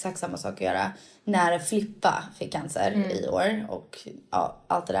med exakt samma sak att göra. När Filippa fick cancer i år och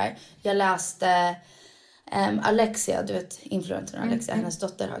allt det där. Jag läste Alexia, du vet influencern Alexia, hennes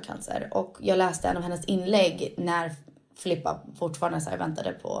dotter har cancer. Och jag läste en av hennes inlägg när Filippa fortfarande så här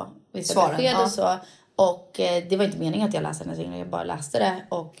väntade på vissa besked och så. Och det var inte meningen att jag läste hennes inlägg, jag bara läste det.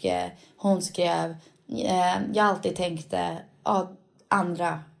 Och hon skrev, jag alltid tänkte,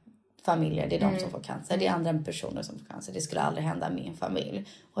 andra familjer, det är de som får cancer. Det är andra personer som får cancer. Det skulle aldrig hända min familj.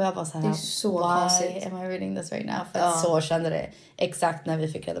 Och jag bara så här, det är så konstigt. Am I reading this right now? För att så kände det exakt när vi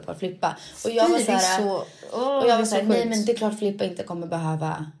fick reda på att Filippa. Och jag var så här, nej men det är klart Filippa inte kommer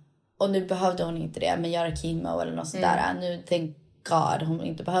behöva. Och nu behövde hon inte det, men göra chemo eller något sådär. Nu thank God hon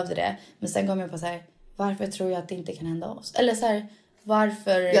inte behövde det. Men sen kom jag på så här, varför tror jag att det inte kan hända oss? Eller så här,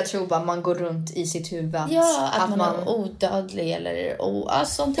 varför... Jag tror bara man går runt i sitt huvud att man är odödlig eller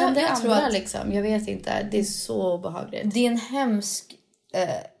sånt händer andra liksom. Jag vet inte, det är så behagligt. Det är en hemsk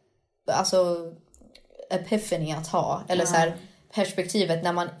epiphany att ha. Eller så här, perspektivet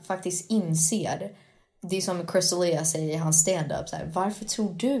när man faktiskt inser. Det är som Chris D'Elia säger i hans stand-up. Så här, varför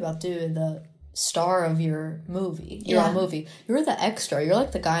tror du att du är the star of your movie. Your own movie. You're the extra. You're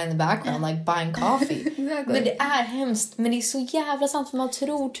like the guy in the background like buying coffee. Exactly. Men det är hemskt. Men det är så jävla sant för man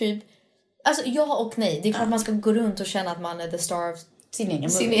tror typ... Alltså ja och nej. Det är klart man ska gå runt och känna att man är the star of sin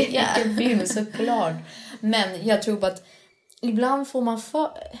egen film, såklart. Men jag tror på att ibland får man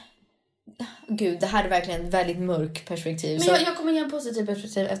Gud, det här är verkligen ett väldigt mörk perspektiv. Men jag kommer ge en positiv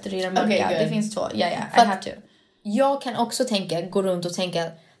perspektiv efter det mörka. Okay, det finns 2. I have to. Jag kan också gå runt och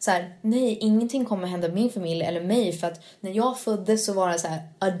tänka så här: nej, ingenting kommer hända min familj eller mig, för att när jag föddes så var det så här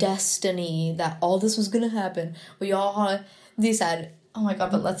a destiny that all this was gonna happen. Och det är så här, oh my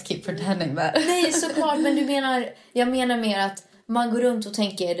god, but let's keep pretending that. Nej, såklart, men jag menar mer att man går runt och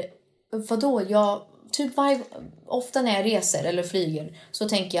tänker, vadå, ofta när jag reser eller flyger så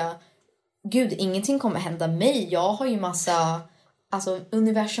tänker jag, gud, ingenting kommer hända mig. Jag har ju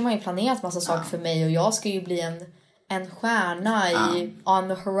universum har ju planerat massa saker för mig, och jag ska ju bli en stjärna on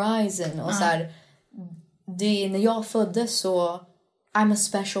the horizon. Och så här, när jag föddes så I'm a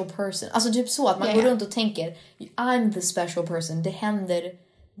special person. Alltså typ så att man går runt och tänker I'm the special person.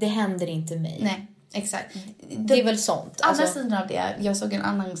 Det händer inte mig. Nej, exakt. Det är väl sånt. Andra sidan av det, jag såg en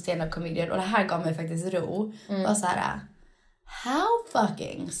annan stand-up comedian och det här gav mig faktiskt ro. Och så här: how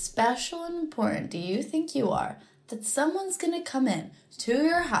fucking special and important do you think you are that someone's gonna come in to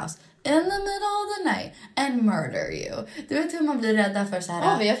your house in the middle of the night and murder you? Du vet hur man blir rädda för så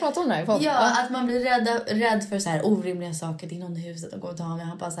här. Ja, vi har pratat om det här. Ja, att man blir rädd för så här orimliga saker. Det är någon i huset och går och tar mig.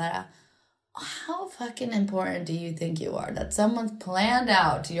 Han bara så här: how fucking important do you think you are that someone's planned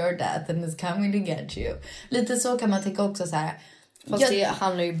out your death and is coming to get you? Lite så kan man tänka också så här. Fast det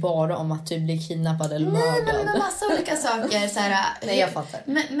handlar ju bara om att du blir kidnappad eller mördad. Nej, men massa olika saker så här. Nej, jag fattar.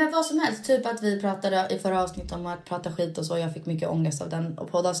 Men vad som helst, typ att vi pratade i förra avsnittet om att prata skit och så. Jag fick mycket ångest av den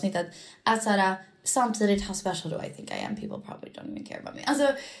och poddavsnittet. Att så här, samtidigt, how special do I think I am? People probably don't even care about me. Alltså,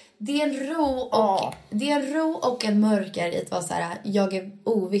 det är en ro och en mörker i att vara så här: jag är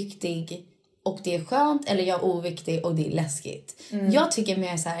oviktig och det är skönt, eller jag är oviktig och det är läskigt. Jag tycker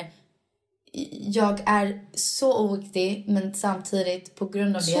mer så här: jag är så oviktig, men samtidigt på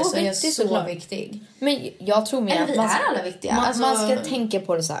grund av det så är jag så viktig. Men jag tror mer att vi är alla viktiga. Man ska tänka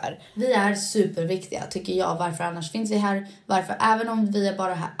på det så här. Vi är superviktiga, tycker jag. Varför annars finns vi här? Varför, även om vi är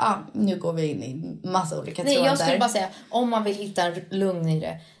bara här, nu går vi in i massa olika trådar. Nej, jag skulle bara säga, om man vill hitta en lugn i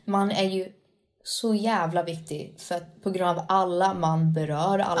det, man är ju så jävla viktig för att, på grund av alla man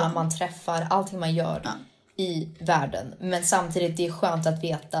berör, alla man träffar, allting man gör i världen. Men samtidigt det är skönt att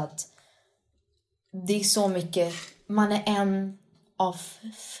veta att det är så mycket, man är en av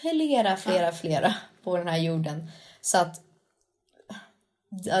flera på den här jorden. Så att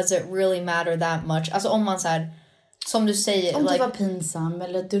does it really matter that much? Alltså om man så här, som du säger, om du var pinsam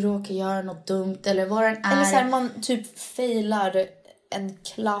eller du råkar göra något dumt eller vad den är. Eller så här, man typ failar en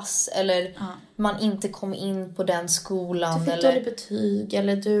klass eller man inte kom in på den skolan. Du fick eller dåligt betyg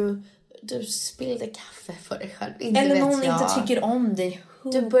eller du spillde kaffe för dig själv. Eller någon inte tycker om dig.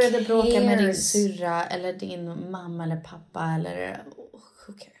 Du började bråka med din syrra eller din mamma eller pappa eller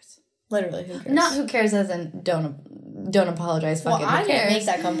who cares? Literally, who cares? Not who cares as in don't apologize fucking well, who I cares. Can't make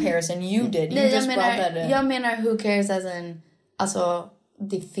that comparison. You did. Nej, jag menar who cares as in, alltså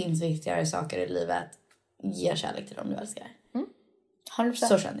det finns viktigare saker i livet. Ge kärlek till dem du älskar. 100%.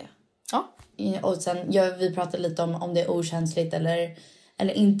 Så kände jag. Ja. Och sen vi pratade lite om det är okänsligt eller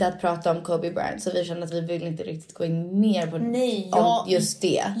inte att prata om Kobe Bryant. Så vi kände att vi vill inte riktigt gå in mer på just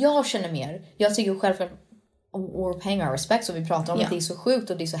det. Jag känner mer. Jag tycker självklart we're paying our respect. Så vi pratar om att det är så sjukt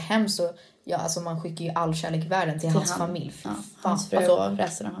och det är så hemskt. Och, alltså man skickar ju all kärlek i världen till hans familj. Hans fru och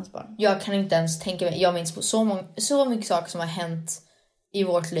resten av hans barn. Jag kan inte ens tänka mig. Jag minns på så mycket saker som har hänt i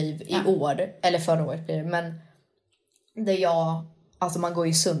vårt liv i år. Eller förra året blir det. Men där alltså man går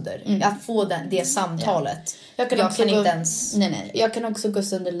ju sönder. Att få det samtalet. Jag kan inte ens... Nej. Jag kan också gå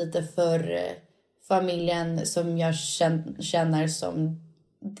sönder lite för familjen som jag känner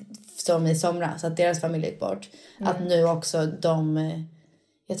som i somras. Att deras familj gick bort. Att nu också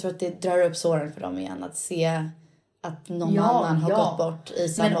jag tror att det drar upp såren för dem igen. Att se att någon annan har gått bort i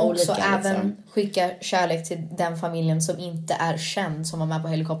samma men också olika. Även skicka kärlek till den familjen som inte är känd som var med på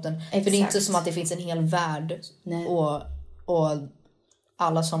helikoptern. Exakt. För det är inte som att det finns en hel värld. Nej. Och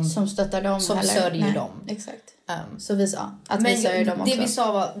alla som stöttar dem som sörjer dem. Exakt. Så vi sa att vi sörjer dem också. Det vi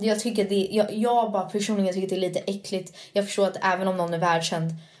sa var, jag tycker jag bara personligen tycker det är lite äckligt. Jag förstår att även om någon är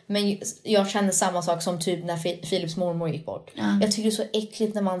världskänd, men jag känner samma sak som typ när Philips mormor gick bort. Jag tycker det är så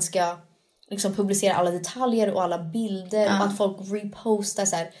äckligt när man ska liksom publicerar alla detaljer och alla bilder och att folk repostar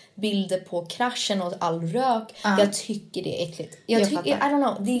så här bilder på kraschen och all rök. Jag tycker det är äckligt. Jag tycker, I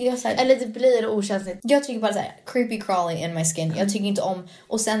don't know, det är så här, eller det blir okänsligt. jag tycker bara så här creepy crawling in my skin. Jag tycker inte om,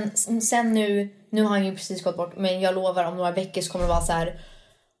 och sen nu har han ju precis gått bort, men jag lovar om några veckor så kommer det vara så här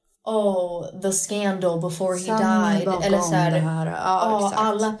the scandal before he died, eller så här,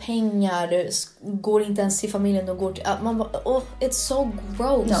 alla pengar går inte ens till familjen, de går till, man bara, it's so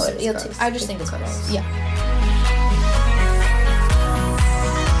gross. No, it's gross. I just think it's gross. Yeah.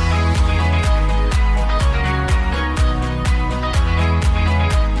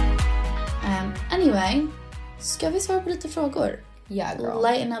 Anyway, ska vi svara på lite frågor? Yeah, girl.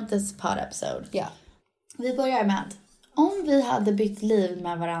 Lighten up this pod episode. Yeah. Vi börjar med, om vi hade bytt liv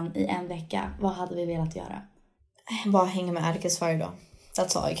med varandra i en vecka, vad hade vi velat göra? Bara hänga med Atticus varje dag.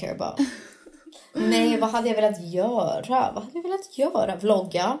 That's all I care about. Nej, vad hade jag velat göra?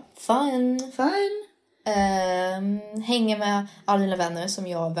 Vlogga. Fun. Hänga med alla mina vänner som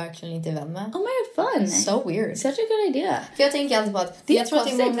jag verkligen inte är vän med. Oh my god, fun. So weird. Such a good idea. För jag tänker alltid på att jag tror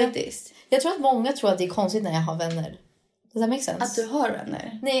att många tror att det är konstigt när jag har vänner. Does that make sense? Att du har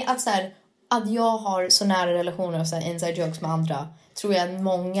vänner? Nej, att så här, att jag har så nära relationer och så här inside jokes med andra, tror jag att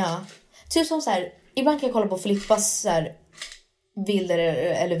många, typ som så här, ibland kan jag kolla på Filippas så här bilder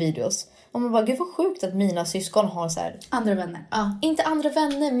eller videos och man bara, gud vad sjukt att mina syskon har så här andra vänner. Inte andra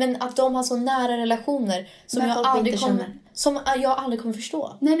vänner, men att de har så nära relationer som jag aldrig kommer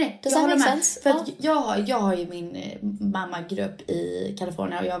förstå. Nej. Does that make sense? För att jag har ju min mammagrupp i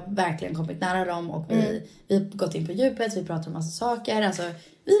Kalifornien och jag har verkligen kommit nära dem och vi har gått in på djupet, vi pratar om massa saker. Alltså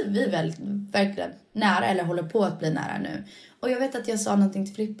vi är verkligen nära, eller håller på att bli nära nu. Och jag vet att jag sa någonting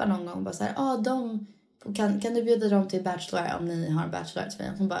till Filippa någon gång, bara så här, kan du bjuda dem till bachelor om ni har en bachelor till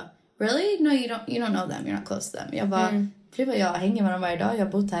mig? Hon bara, really? No, you don't know them, you're not close to them. Jag bara, Filippa, jag hänger med dem varje dag, jag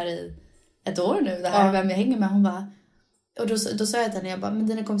har bott här i ett år nu, det här är vem jag hänger med. Hon bara, och då sa jag till henne, jag bara, men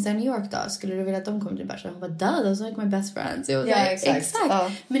dina kompisar i New York då? Skulle du vilja att de kom till bachelor? Hon bara, those are like my best friends. Jag ja, exakt.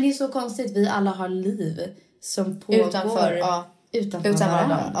 Men det är så konstigt, vi alla har liv som pågår utanför varandra.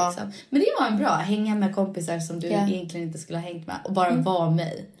 Liksom. Men det var en bra, hänga med kompisar som du egentligen inte skulle ha hängt med och bara vara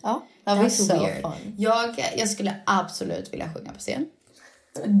mig. Ja, det var så weird. Fun. Jag skulle absolut vilja sjunga på scen.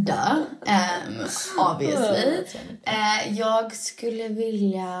 Obviously. Jag skulle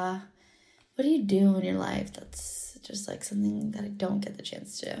vilja, what do you do in your life that's just like something that I don't get the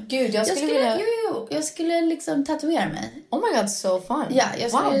chance to? Gud, jag skulle liksom tatuera mig. Oh my god, so fun. Ja,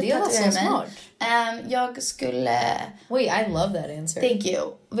 jag skulle det var så mig. smart. Jag skulle... Wait, I love that answer. Thank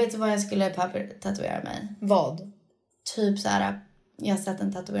you. Vet du vad jag skulle tatuera mig? Vad? Typ så här, jag har sett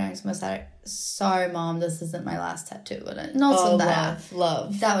en tatuering som är så här, sorry mom, this isn't my last tattoo. Eller något sånt där.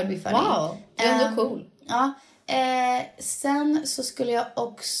 Love. That would be funny. Wow, det är ändå cool. Ja. Sen så skulle jag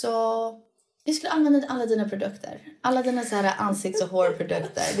också... Jag skulle använda alla dina produkter. Alla dina så här ansikts- och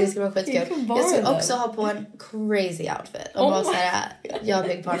hårprodukter. Det skulle vara skitkul. Jag skulle också ha på en crazy outfit. Och bara så här, jag är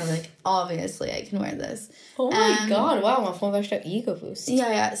big part of like, obviously I can wear this. Oh my god, wow, man får värsta ego boost.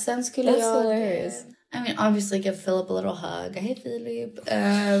 Ja, sen skulle jag... hilarious. I mean, obviously give Philip a little hug. Hey Philip.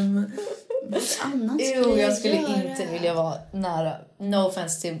 Jag skulle inte vilja vara nära. No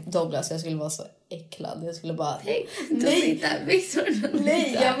offense till Douglas, jag skulle vara så äcklad. Jag skulle bara... Nej,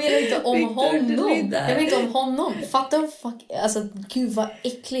 jag vill inte om honom. Jag vill inte om honom. Fatta alltså gud vad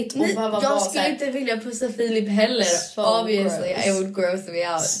äckligt. Jag skulle inte vilja pussa Philip heller. So obviously gross. I would gross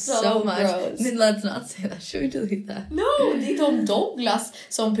me out so much. Gross. Men let's not say that. Should we delete that? No, det är inte om Douglas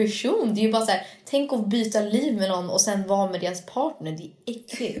som person. Det är ju bara så här, tänk att byta liv med någon och sen vara med deras partner. Det är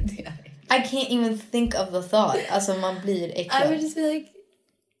äckligt. I can't even think of the thought. Alltså man blir äcklad. I would just be like,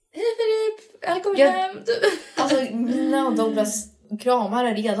 hej Filip, jag kommer hem. Alltså no, Douglas kramar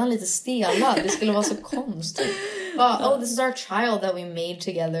är redan lite stela. Det skulle vara så konstigt. This is our child that we made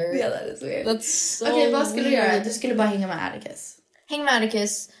together. Yeah, that is weird. That's so Okej, vad skulle du göra? Du skulle bara hänga med Atticus. Häng med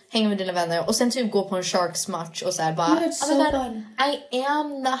Atticus, häng med dina vänner och sen typ gå på en Sharks match och så här bara, oh my God, so fun. I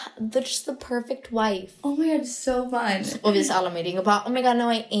am just the perfect wife. Oh my god, so fun. Och visa alla min ring och bara, oh my god,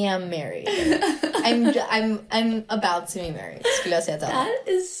 no, I am married. I'm about to be married, skulle jag säga till alla. That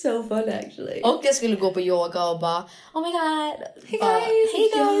is so fun actually. Och jag skulle gå på yoga och bara, oh my god, hey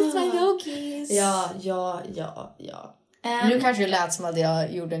guys, my yogis. Ja. Nu kanske det lät som att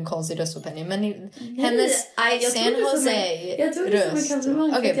jag gjorde en konstig röst på Penny, men hennes San Jose jag tog det som en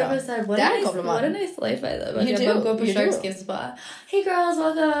komplimang. Okej, bra. Det är en komplimang. What a nice life I live. Jag bara går på Sharkskins och bara, hey girls,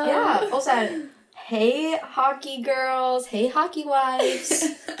 welcome. Ja, och så här, hey hockey girls, hey hockey wives.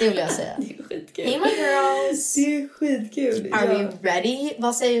 Det vill jag säga. Det är skitkul. Hey my girls. Det är skitkul. Are we ready?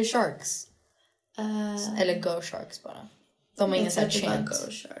 Vad säger Sharks? Eller go Sharks bara. De har ingen sån här chant. Go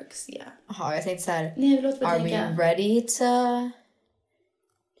Sharks, ja. Jaha, jag tänkte så här. Nej, låt mig Are tänka. we ready to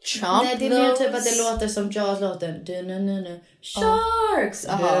chomp? Nej, det är mer typ att det låter som Jaws-låten. Sharks!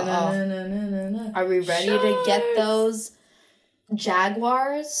 Are we ready to get those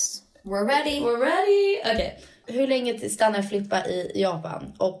jaguars? We're ready. We're ready. Okej. Hur länge stannar Filippa i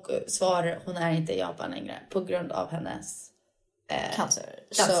Japan? Och svar, hon är inte i Japan längre på grund av hennes Cancer.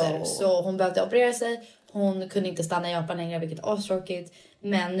 Så hon behövde operera sig. Hon kunde inte stanna i Japan längre, vilket är astråkigt.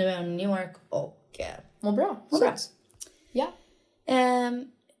 Men nu är hon i New York och mår bra. Ja.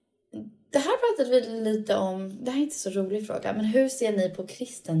 Det här pratade vi lite om. Det här är inte så rolig fråga. Men hur ser ni på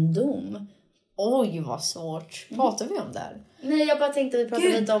kristendom? Oj, vad svårt. Pratar vi om det här? Nej, jag bara tänkte att vi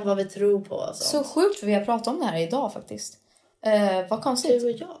pratade lite om vad vi tror på. Och så sjukt, för vi har pratat om det här idag faktiskt. Vad konstigt.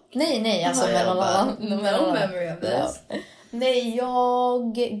 Du och jag? Nej, alltså no memory of this. Nej,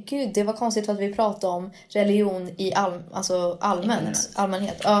 gud, det var konstigt för att vi pratade om religion i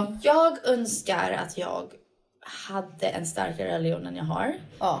allmänhet. Ja. Jag önskar att jag hade en starkare religion än jag har.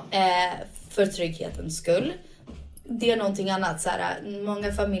 Ja. För trygghetens skull. Det är någonting annat. Så här,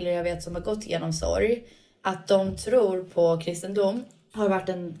 många familjer jag vet som har gått igenom sorg. Att de tror på kristendom har varit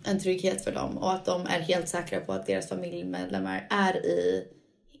en trygghet för dem. Och att de är helt säkra på att deras familjemedlemmar är i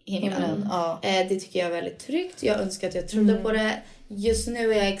himlen. Ja. Det tycker jag är väldigt tryggt. Jag önskar att jag trodde på det. Just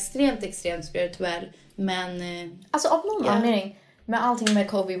nu är jag extremt spirituell. Men alltså av någon anledning, med allting med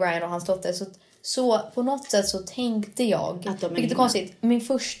Kobe Bryant och hans dotter, så på något sätt så tänkte jag att de är vilket är konstigt. Min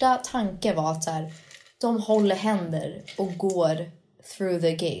första tanke var att så här, de håller händer och går through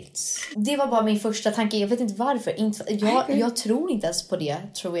the gates. Det var bara min första tanke. Jag vet inte varför. Jag tror inte ens på det,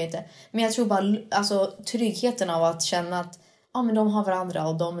 tror jag inte. Men jag tror bara alltså tryggheten av att känna att men de har varandra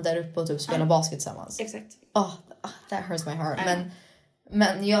och de är där uppe och typ spelar basket tillsammans. Exakt. That hurts my heart.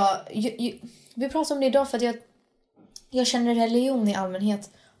 Men jag vi pratar om det idag för att jag känner religion i allmänhet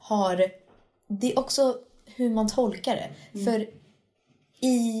har det är också hur man tolkar det. För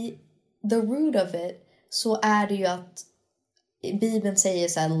i the root of it så är det ju att Bibeln säger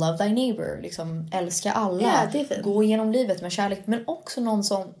så här: love thy neighbor, liksom älska alla, gå igenom livet med kärlek, men också någon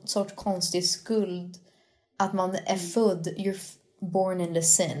sorts konstig skuld att man är född, you're born in the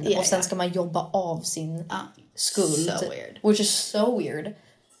sin, och sen ska man jobba av sin skuld, so weird. Which is so weird.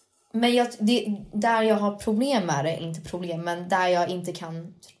 Men där jag har problem med det, inte problem, men där jag inte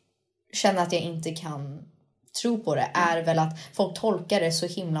kan känna att jag inte kan tro på det är väl att folk tolkar det så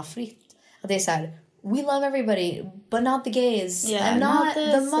himla fritt. Att det är så här: we love everybody but not the gays, and not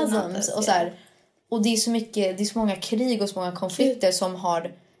the Muslims, och så här. Och det är så mycket, det är så många krig och så många konflikter som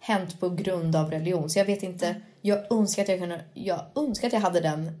har hänt på grund av religion. Så jag vet inte, jag önskar att jag hade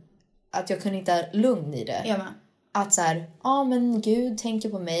den, att jag kunde hitta lugn i det. Ja, att så här, men Gud tänker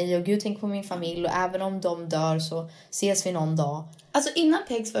på mig och Gud tänker på min familj, och även om de dör så ses vi någon dag. Alltså under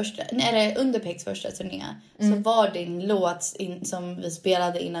Pegs första turné så var din låt som vi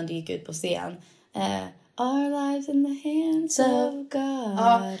spelade innan du gick ut på scen, Our lives in the hands of God.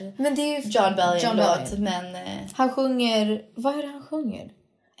 Ja, men det är ju John Bellion låt, men han sjunger, vad är det han sjunger?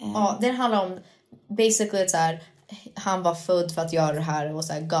 Den handlar om basically så här, han var född för att göra det här och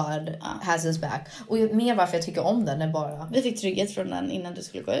så här, God has his back. Och mer varför jag tycker om den är bara vi fick trygghet från den innan du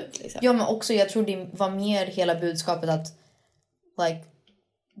skulle gå ut liksom. Ja, men också jag tror det var mer hela budskapet att like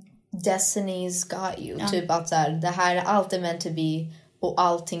destiny's got you, typ att så här, det här är allt är meant to be och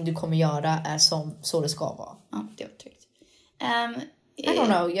allting du kommer göra är så det ska vara. Ja, det var tryggt. I don't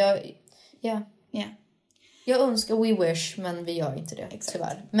know, jag önskar we wish, men vi gör inte det. Exakt.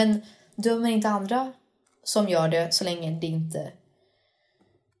 Tyvärr. Men dömer inte andra som gör det så länge det inte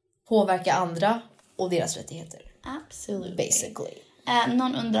påverkar andra och deras rättigheter. Absolutely. Basically.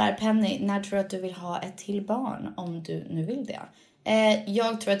 Någon undrar, Penny, när tror du att du vill ha ett till barn, om du nu vill det?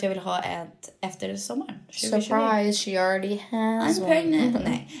 Jag tror att jag vill ha ett efter sommaren. Surprise, she already has I'm pregnant.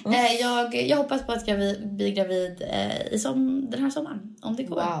 Nej. Jag hoppas på att bli gravid den här sommaren, om det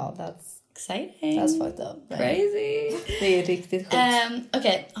går. Wow, that's exciting. That's fucked up. Crazy. Det är riktigt sjukt.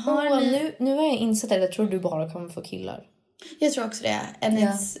 Okej, nu har jag insett att jag tror du bara kommer få killar. Jag tror också det. And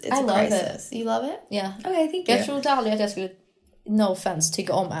it's a crisis. You love it? Yeah. Okay, thank you. Jag trodde aldrig att jag skulle, no offense,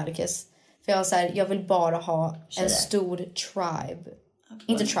 tycka om Atticus. För jag var så här, jag vill bara ha en stor tribe.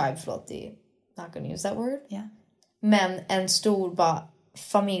 Inte tribe, förlåt. Det är not gonna use that word. Yeah. Men en stor bara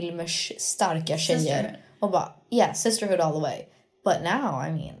familj med starka tjejer. Och bara, sisterhood all the way. But now,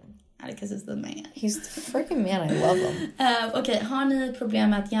 I mean, Atticus is the man. He's the freaking man, I love him. Okej, har ni problem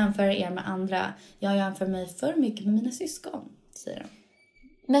med att jämföra er med andra? Jag jämför mig för mycket med mina syskon, säger de.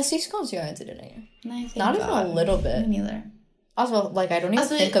 Men syskon så gör jag inte det längre. Nej, not even a little bit. Me neither. Alltså, like, I don't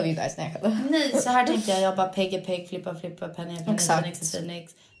even think of you guys. Nej, så här tänkte jag bara peg, flippa, penny,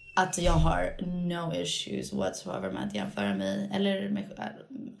 Phoenix. Att jag har no issues whatsoever med att jämföra mig eller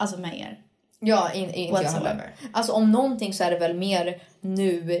med er. Ja, inte jag heller. Alltså om någonting så är det väl mer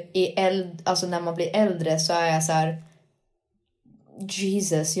nu alltså när man blir äldre så är jag så här: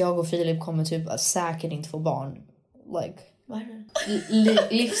 Jesus, jag och Filip kommer typ säkert inte få barn. Like,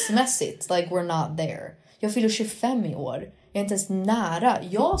 livsmässigt, like we're not there. Jag fyller 25 i år. Jag är inte ens nära.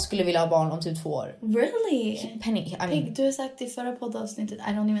 Jag skulle vilja ha barn om typ 2 år. Really? Penny, Pig, du har sagt i förra poddavsnittet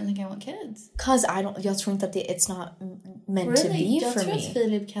I don't even think I want kids. Jag tror inte att it's not meant to be for me. Jag tror att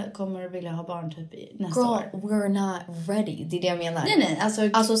Filip kommer vilja ha barn typ nästa år. We're not ready. Det är det jag menar. Nej,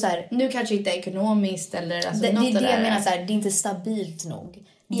 alltså så här, nu kanske inte ekonomiskt eller alltså det något är det jag menar så här, det är inte stabilt nog.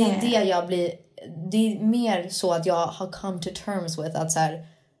 Det är det jag blir. Det är mer så att jag har come to terms with att så här,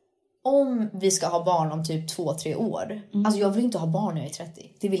 om vi ska ha barn om typ 2-3 år. Alltså jag vill inte ha barn när jag är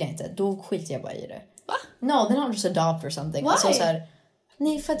 30. Det vill jag inte. Då skiter jag bara i det. Va? No, then I'll just adopt or something. Why? Alltså, så här,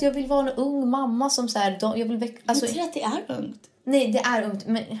 nej, för att jag vill vara en ung mamma som så här, jag vill alltså, men 30 är ungt. Nej, det är ungt.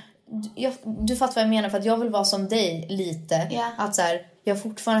 Men du fattar vad jag menar. För att jag vill vara som dig lite. Yeah. Att så här, jag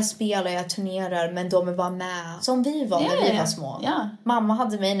fortfarande spelar, jag turnerar. Men de är bara med. Som vi var när vi var små. Yeah. Mamma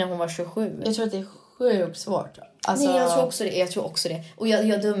hade mig när hon var 27. Jag tror att det är sjukt svårt. Alltså... Nej, jag tror också det. Och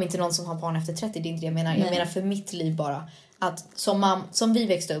jag dömer inte någon som har barn efter 30. Det är inte det jag menar. Jag menar för mitt liv bara. Att som vi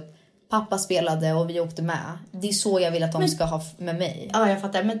växte upp. Pappa spelade och vi åkte med. Det är så jag vill att de ska ha med mig. Ja, jag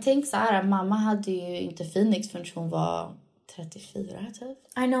fattar. Men tänk så här. Mamma hade ju inte Phoenix förrän hon var 34 typ.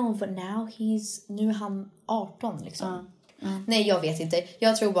 I know, but nu är han 18 liksom. Nej, jag vet inte.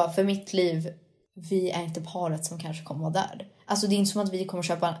 Jag tror bara för mitt liv. Vi är inte paret som kanske kommer vara där. Alltså det är inte som att vi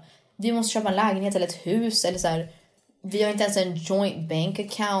kommer vi måste köpa en lägenhet eller ett hus eller så här. Vi har inte ens en joint bank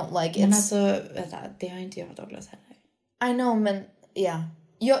account like. Men alltså vänta, det har inte jag och Douglas heller. I know, men yeah.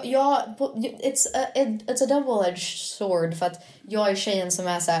 It's a double-edged sword för att jag är tjejen som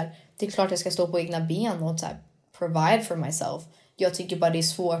är så här, det är klart jag ska stå på egna ben och så här, provide for myself. Jag tycker bara det är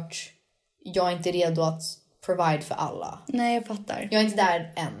svårt. Jag är inte redo att provide för alla. Nej, jag fattar. Jag är inte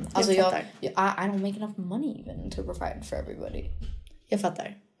där än. Alltså jag fattar. I don't make enough money even to provide for everybody. Jag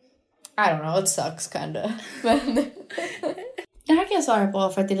fattar. I don't know, it sucks kinda. Men det här kan jag svara på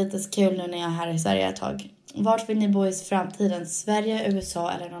för att det är lite kul nu när jag är här i Sverige ett tag. Vart vill ni bo i framtiden? Sverige,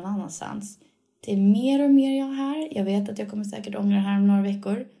 USA eller någon annanstans? Det är mer och mer jag här. Jag vet att jag kommer säkert ångra det här om några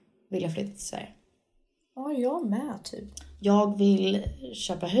veckor. Vill jag flytta till Sverige? Ja, jag med typ. Jag vill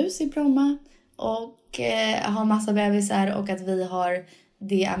köpa hus i Bromma. Och ha massa bebisar. Och att vi har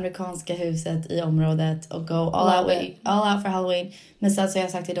det amerikanska huset i området. Och go all out för Halloween. Men sen så har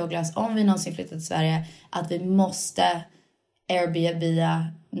jag sagt till Douglas. Om vi någonsin flyttar till Sverige. Att vi måste Airbnb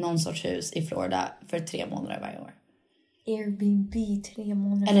någon sorts hus i Florida för 3 månader varje år. Airbnb 3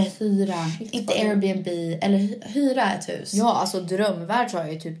 månader. Eller hyra. Inte Airbnb. Eller hyra ett hus. Ja, alltså drömvärld har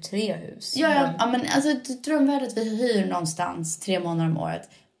ju typ 3 hus. Ja, men alltså drömvärld att vi hyr någonstans 3 månader om året.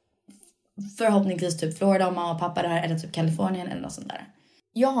 Förhoppningsvis typ Florida om mamma och pappa där. Eller typ Kalifornien eller något sånt där.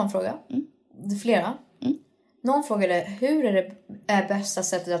 Jag har en fråga. Flera. Någon frågade, hur är det bästa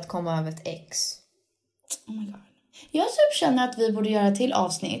sättet att komma över ett ex? Oh my god. Jag typ känner att vi borde göra till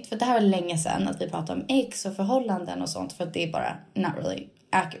avsnitt. För det här var länge sedan att vi pratade om ex och förhållanden och sånt. För att det är bara not really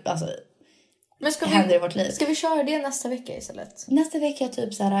accurate. Alltså, men händer i vårt liv. Ska vi köra det nästa vecka istället? Nästa vecka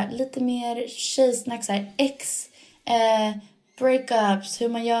typ så här, lite mer tjejsnack. Så här, ex, breakups, hur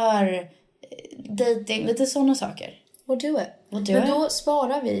man gör, dating, lite sådana saker. We'll do it. Men då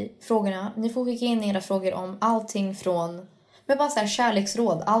sparar vi frågorna. Ni får skicka in era frågor om allting från... Men bara så här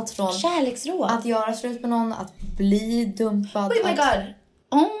kärleksråd. Allt från... Kärleksråd? Att göra slut med någon. Att bli dumpad. Oh my god.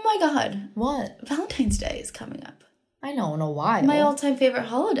 Oh my god. What? Valentine's Day is coming up. I know why. My all time favorite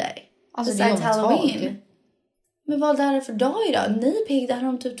holiday. Alltså besides det är om Halloween. Men vad är det för dag idag? Nej, Pig, det här är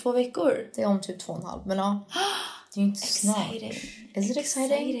om typ 2 veckor. Det är om typ 2,5. Men ja. Det är ju inte snart. Is it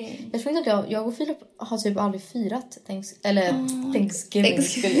exciting? Jag tror inte att jag och Filip har typ aldrig firat Thanksgiving.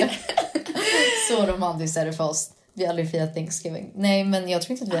 Så romantiskt är det för oss. Vi har aldrig firat Thanksgiving. Nej, men jag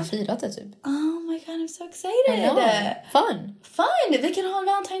tror inte att vi har firat det typ. Oh my god, I'm so excited. Fun. Vi kan ha en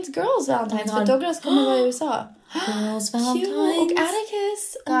Valentine's. För Douglas kommer vara i USA. Girls Valentine's. Och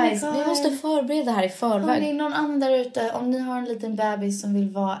Atticus. Guys, vi måste förbereda det här i förväg. Om det är någon annan där ute, om ni har en liten bebis som vill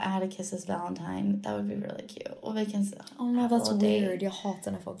vara Atticus's Valentine, that would be really cute. Och vi kan säga, oh no, that's weird. Jag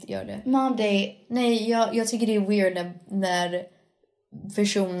hatar när folk gör det. Mom day. Nej, jag tycker det är weird när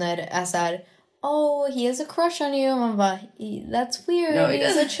personer är så här, oh, he has a crush on you. Man bara, that's weird. No,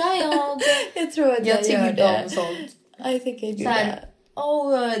 he's a child. Jag tror att jag gör det. Sånt. I think I do that.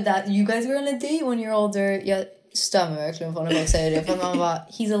 Oh, that you guys were on a date when you're older. stör mig verkligen på när folk säger det. För man bara,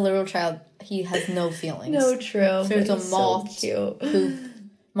 he's a little child, he has no feelings. No true. Förutom mat, poop,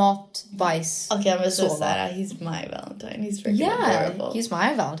 mat, bajs. Okej, men så såhär, he's my Valentine. He's freaking adorable. He's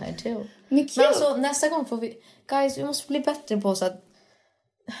my Valentine too. Men alltså nästa gång får vi... Guys, vi måste bli bättre på så att...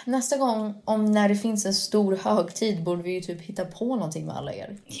 Nästa gång, när det finns en stor högtid, borde vi ju typ hitta på någonting med alla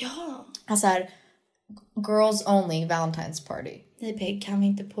er. Ja. Alltså här, girls only Valentine's party. Nej, Peg, kan vi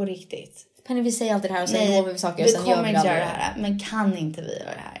inte på riktigt? Penny, vi säger alltid det här och sen lovar vi saker. Vi sen kommer gör vi inte göra det aldrig. här. Men kan inte vi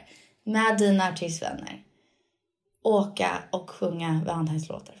göra det här? Med dina artistvänner. Åka och sjunga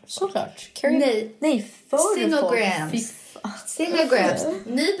Valentine's-låtar. Såklart. Nej, Singlegrams. Singlegrams.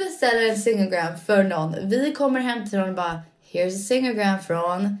 Ni beställer en singlegram för någon. Vi kommer hem till någon och bara, here's a singlegram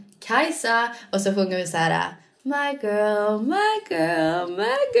från Kajsa. Och så sjunger vi så här: my girl, my girl,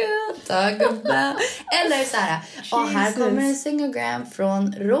 my girl, talk about. Eller så här, och här kommer en singlegram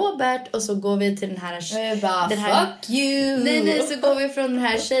från Robert. Och så går vi till den här, fuck you. Nej, så går vi från den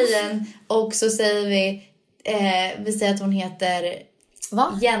här tjejen. Och så säger vi, vi säger att hon heter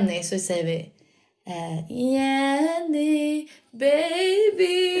Jenny. Så säger vi, Jenny,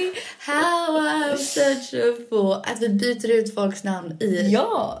 baby, how I'm such a fool. Att vi byter ut folks namn i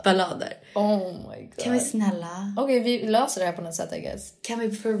ballader. Oh my god. Kan vi snälla? Okej, vi löser det här på något sätt, I guess. Kan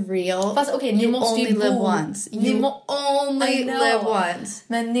vi for real? Fast okej, ni måste ju live bo... once. You only live once.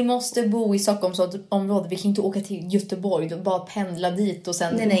 Men ni måste bo i Stockholmsområdet. Vi kan inte åka till Göteborg och bara pendla dit och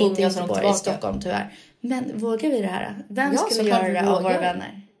sen nej, inte Göteborg, i Stockholm tyvärr. Men vågar vi det här? Vem skulle göra det av våra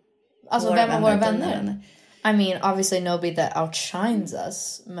vänner? Alltså vem av våra vänner? I mean, obviously nobody that outshines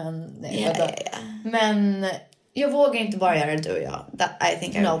us. Men Men jag vågar inte bara göra det, du och jag.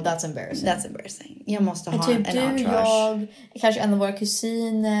 That's embarrassing. That's embarrassing. Jag måste ha typ en du, entourage. jag, kanske en av våra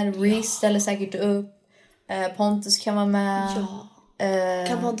kusiner. Reese ställer säkert upp. Pontus kan vara med. Ja.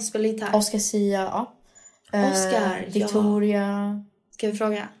 Kan Pontus spela gitarr? Oscar Sia, Oscar, Victoria. Ska vi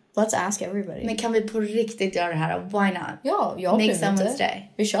fråga? Let's ask everybody. Men kan vi på riktigt göra det här? Why not? Ja, jag Make someone's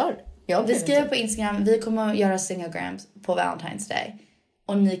day. Vi kör. Vi skriver på Instagram. Vi kommer att göra singlegrams på Valentine's Day.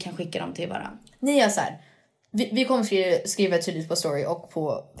 Och ni kan skicka dem till varandra. Ni gör så här. Vi kommer skriva tydligt på story och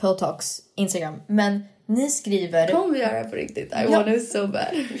på Pill Talks Instagram. Men ni skriver... Kommer vi göra det på riktigt? I want it so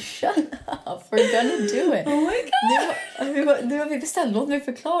bad. Shut up. We're gonna do it. Oh my god. Nu har vi beställt. Låt mig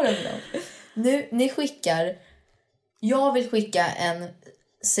förklara för dem. Ni skickar... Jag vill skicka en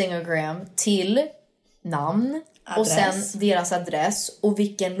singlegram till namn. Adress. Och sen deras adress och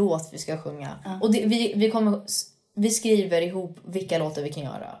vilken låt vi ska sjunga. Och vi skriver ihop vilka låtar vi kan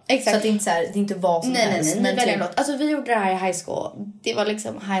göra. Exakt. Så att det är inte så här, det är inte vad som helst. Nej, men låt. Alltså vi gjorde det här i high school. Det var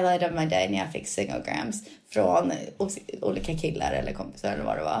liksom highlight of my day när jag fick singlegrams från olika killar eller kompisar eller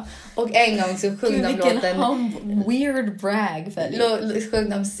vad det var. Och en gång så sjöng de låten weird brag. Sjöng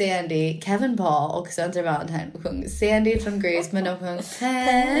de Sandy, Kevin Paul och Sandra Valentine sjöng Sandy från Grease, men de sjöng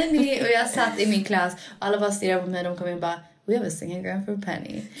Penny. Och jag satt i min klass och alla bara stirrade på mig. De kom in och bara, we have a singlegram for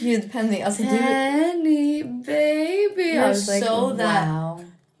Penny. Gud, Penny, alltså Penny, baby. You're so like, wow.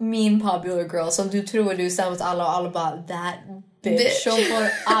 Mean popular girl som du tror du är samma mot alla och alla bara, that bitch. Som får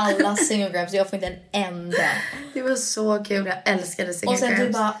alla singlegrams. Jag får inte en enda. Det var så kul. Jag älskade singlegrams. Och sen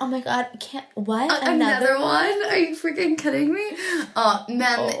du bara, oh my god, what? Another one? Are you freaking kidding me?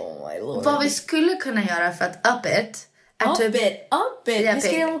 Men vad vi skulle kunna göra för att up it. Up it. Vi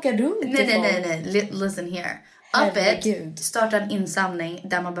ska åka runt. Nej. Listen here. Up it, starta en insamling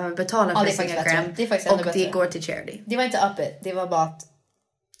där man behöver betala för singlegram. Och det går till charity. Det var inte up it. Det var bara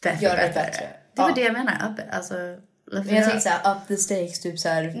att göra det bättre. Det var det jag menar, up it. Alltså, men jag tänkte såhär, up the stakes. Typ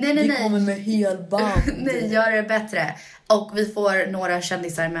såhär, vi kommer med helband. Nej, gör det bättre. Och vi får några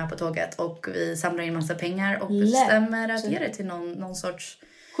kändisar med på tåget. Och vi samlar in massa pengar. Och bestämmer att ge det till någon sorts...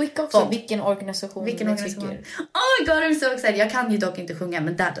 Skicka också vilken organisation ni tycker. Oh my god, I'm so excited. Jag kan ju dock inte sjunga,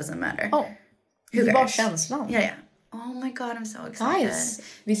 men that doesn't matter. Det är bara känslan. Ja. Oh my god, I'm so excited. Nice.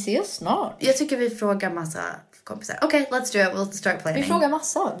 Vi ses snart. Jag tycker vi frågar massa kompisar. Okej, let's do it. We'll start planning. Vi frågar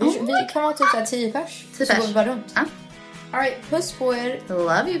massa. Vi kan vara typ 10 pers. 10 pers. Så går vi bara runt. All right, puss på er.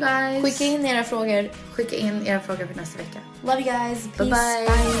 Love you guys. Skicka in era frågor. För nästa vecka. Love you guys. Peace. Bye.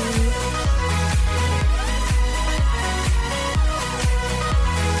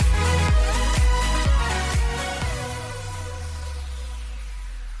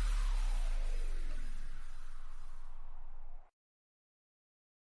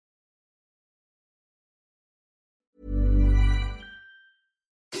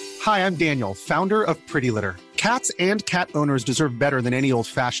 Hi, I'm Daniel, founder of Pretty Litter. Cats and cat owners deserve better than any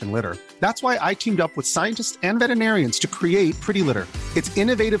old-fashioned litter. That's why I teamed up with scientists and veterinarians to create Pretty Litter. Its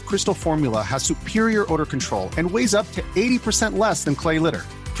innovative crystal formula has superior odor control and weighs up to 80% less than clay litter.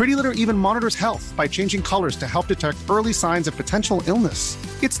 Pretty Litter even monitors health by changing colors to help detect early signs of potential illness.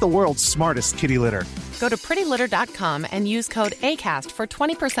 It's the world's smartest kitty litter. Go to prettylitter.com and use code ACAST for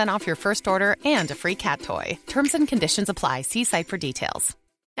 20% off your first order and a free cat toy. Terms and conditions apply. See site for details.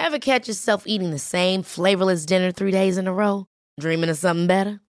 Ever catch yourself eating the same flavorless dinner 3 days in a row? Dreaming of something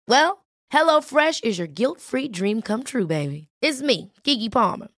better? Well, HelloFresh is your guilt-free dream come true, baby. It's me, Keke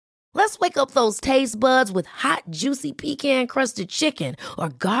Palmer. Let's wake up those taste buds with hot, juicy pecan-crusted chicken or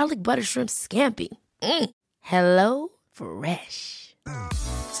garlic butter shrimp scampi. Hello Fresh.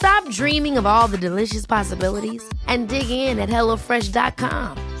 Stop dreaming of all the delicious possibilities and dig in at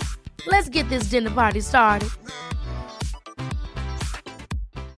HelloFresh.com. Let's get this dinner party started.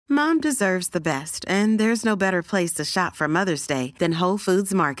 Mom deserves the best, and there's no better place to shop for Mother's Day than Whole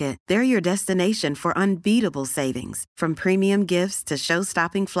Foods Market. They're your destination for unbeatable savings, from premium gifts to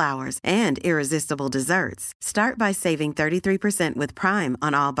show-stopping flowers and irresistible desserts. Start by saving 33% with Prime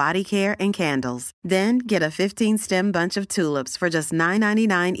on all body care and candles. Then get a 15-stem bunch of tulips for just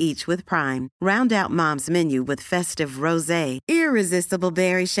 $9.99 each with Prime. Round out Mom's menu with festive rosé, irresistible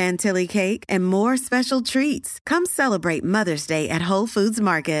berry chantilly cake, and more special treats. Come celebrate Mother's Day at Whole Foods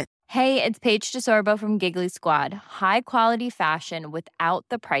Market. Hey, it's Paige DeSorbo from Giggly Squad. High quality fashion without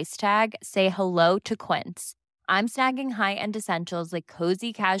the price tag. Say hello to Quince. I'm snagging high-end essentials like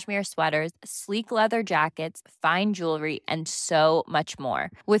cozy cashmere sweaters, sleek leather jackets, fine jewelry, and so much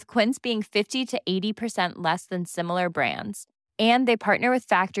more. With Quince being 50 to 80% less than similar brands. And they partner with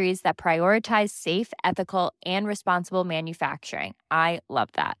factories that prioritize safe, ethical, and responsible manufacturing. I love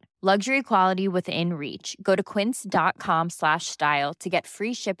that. Luxury quality within reach. Go to quince.com/style to get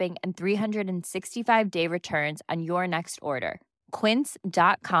free shipping and 365-day returns on your next order.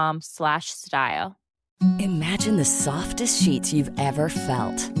 Quince.com/style. Imagine the softest sheets you've ever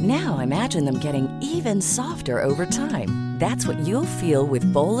felt. Now imagine them getting even softer over time. That's what you'll feel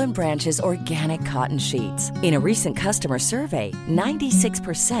with Boll & Branch's organic cotton sheets. In a recent customer survey,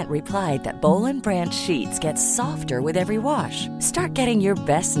 96% replied that Boll & Branch sheets get softer with every wash. Start getting your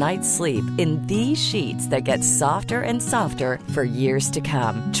best night's sleep in these sheets that get softer and softer for years to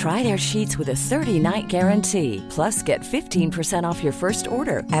come. Try their sheets with a 30-night guarantee. Plus, get 15% off your first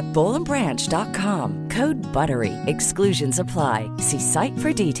order at bollandbranch.com. Code BUTTERY. Exclusions apply. See site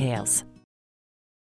for details.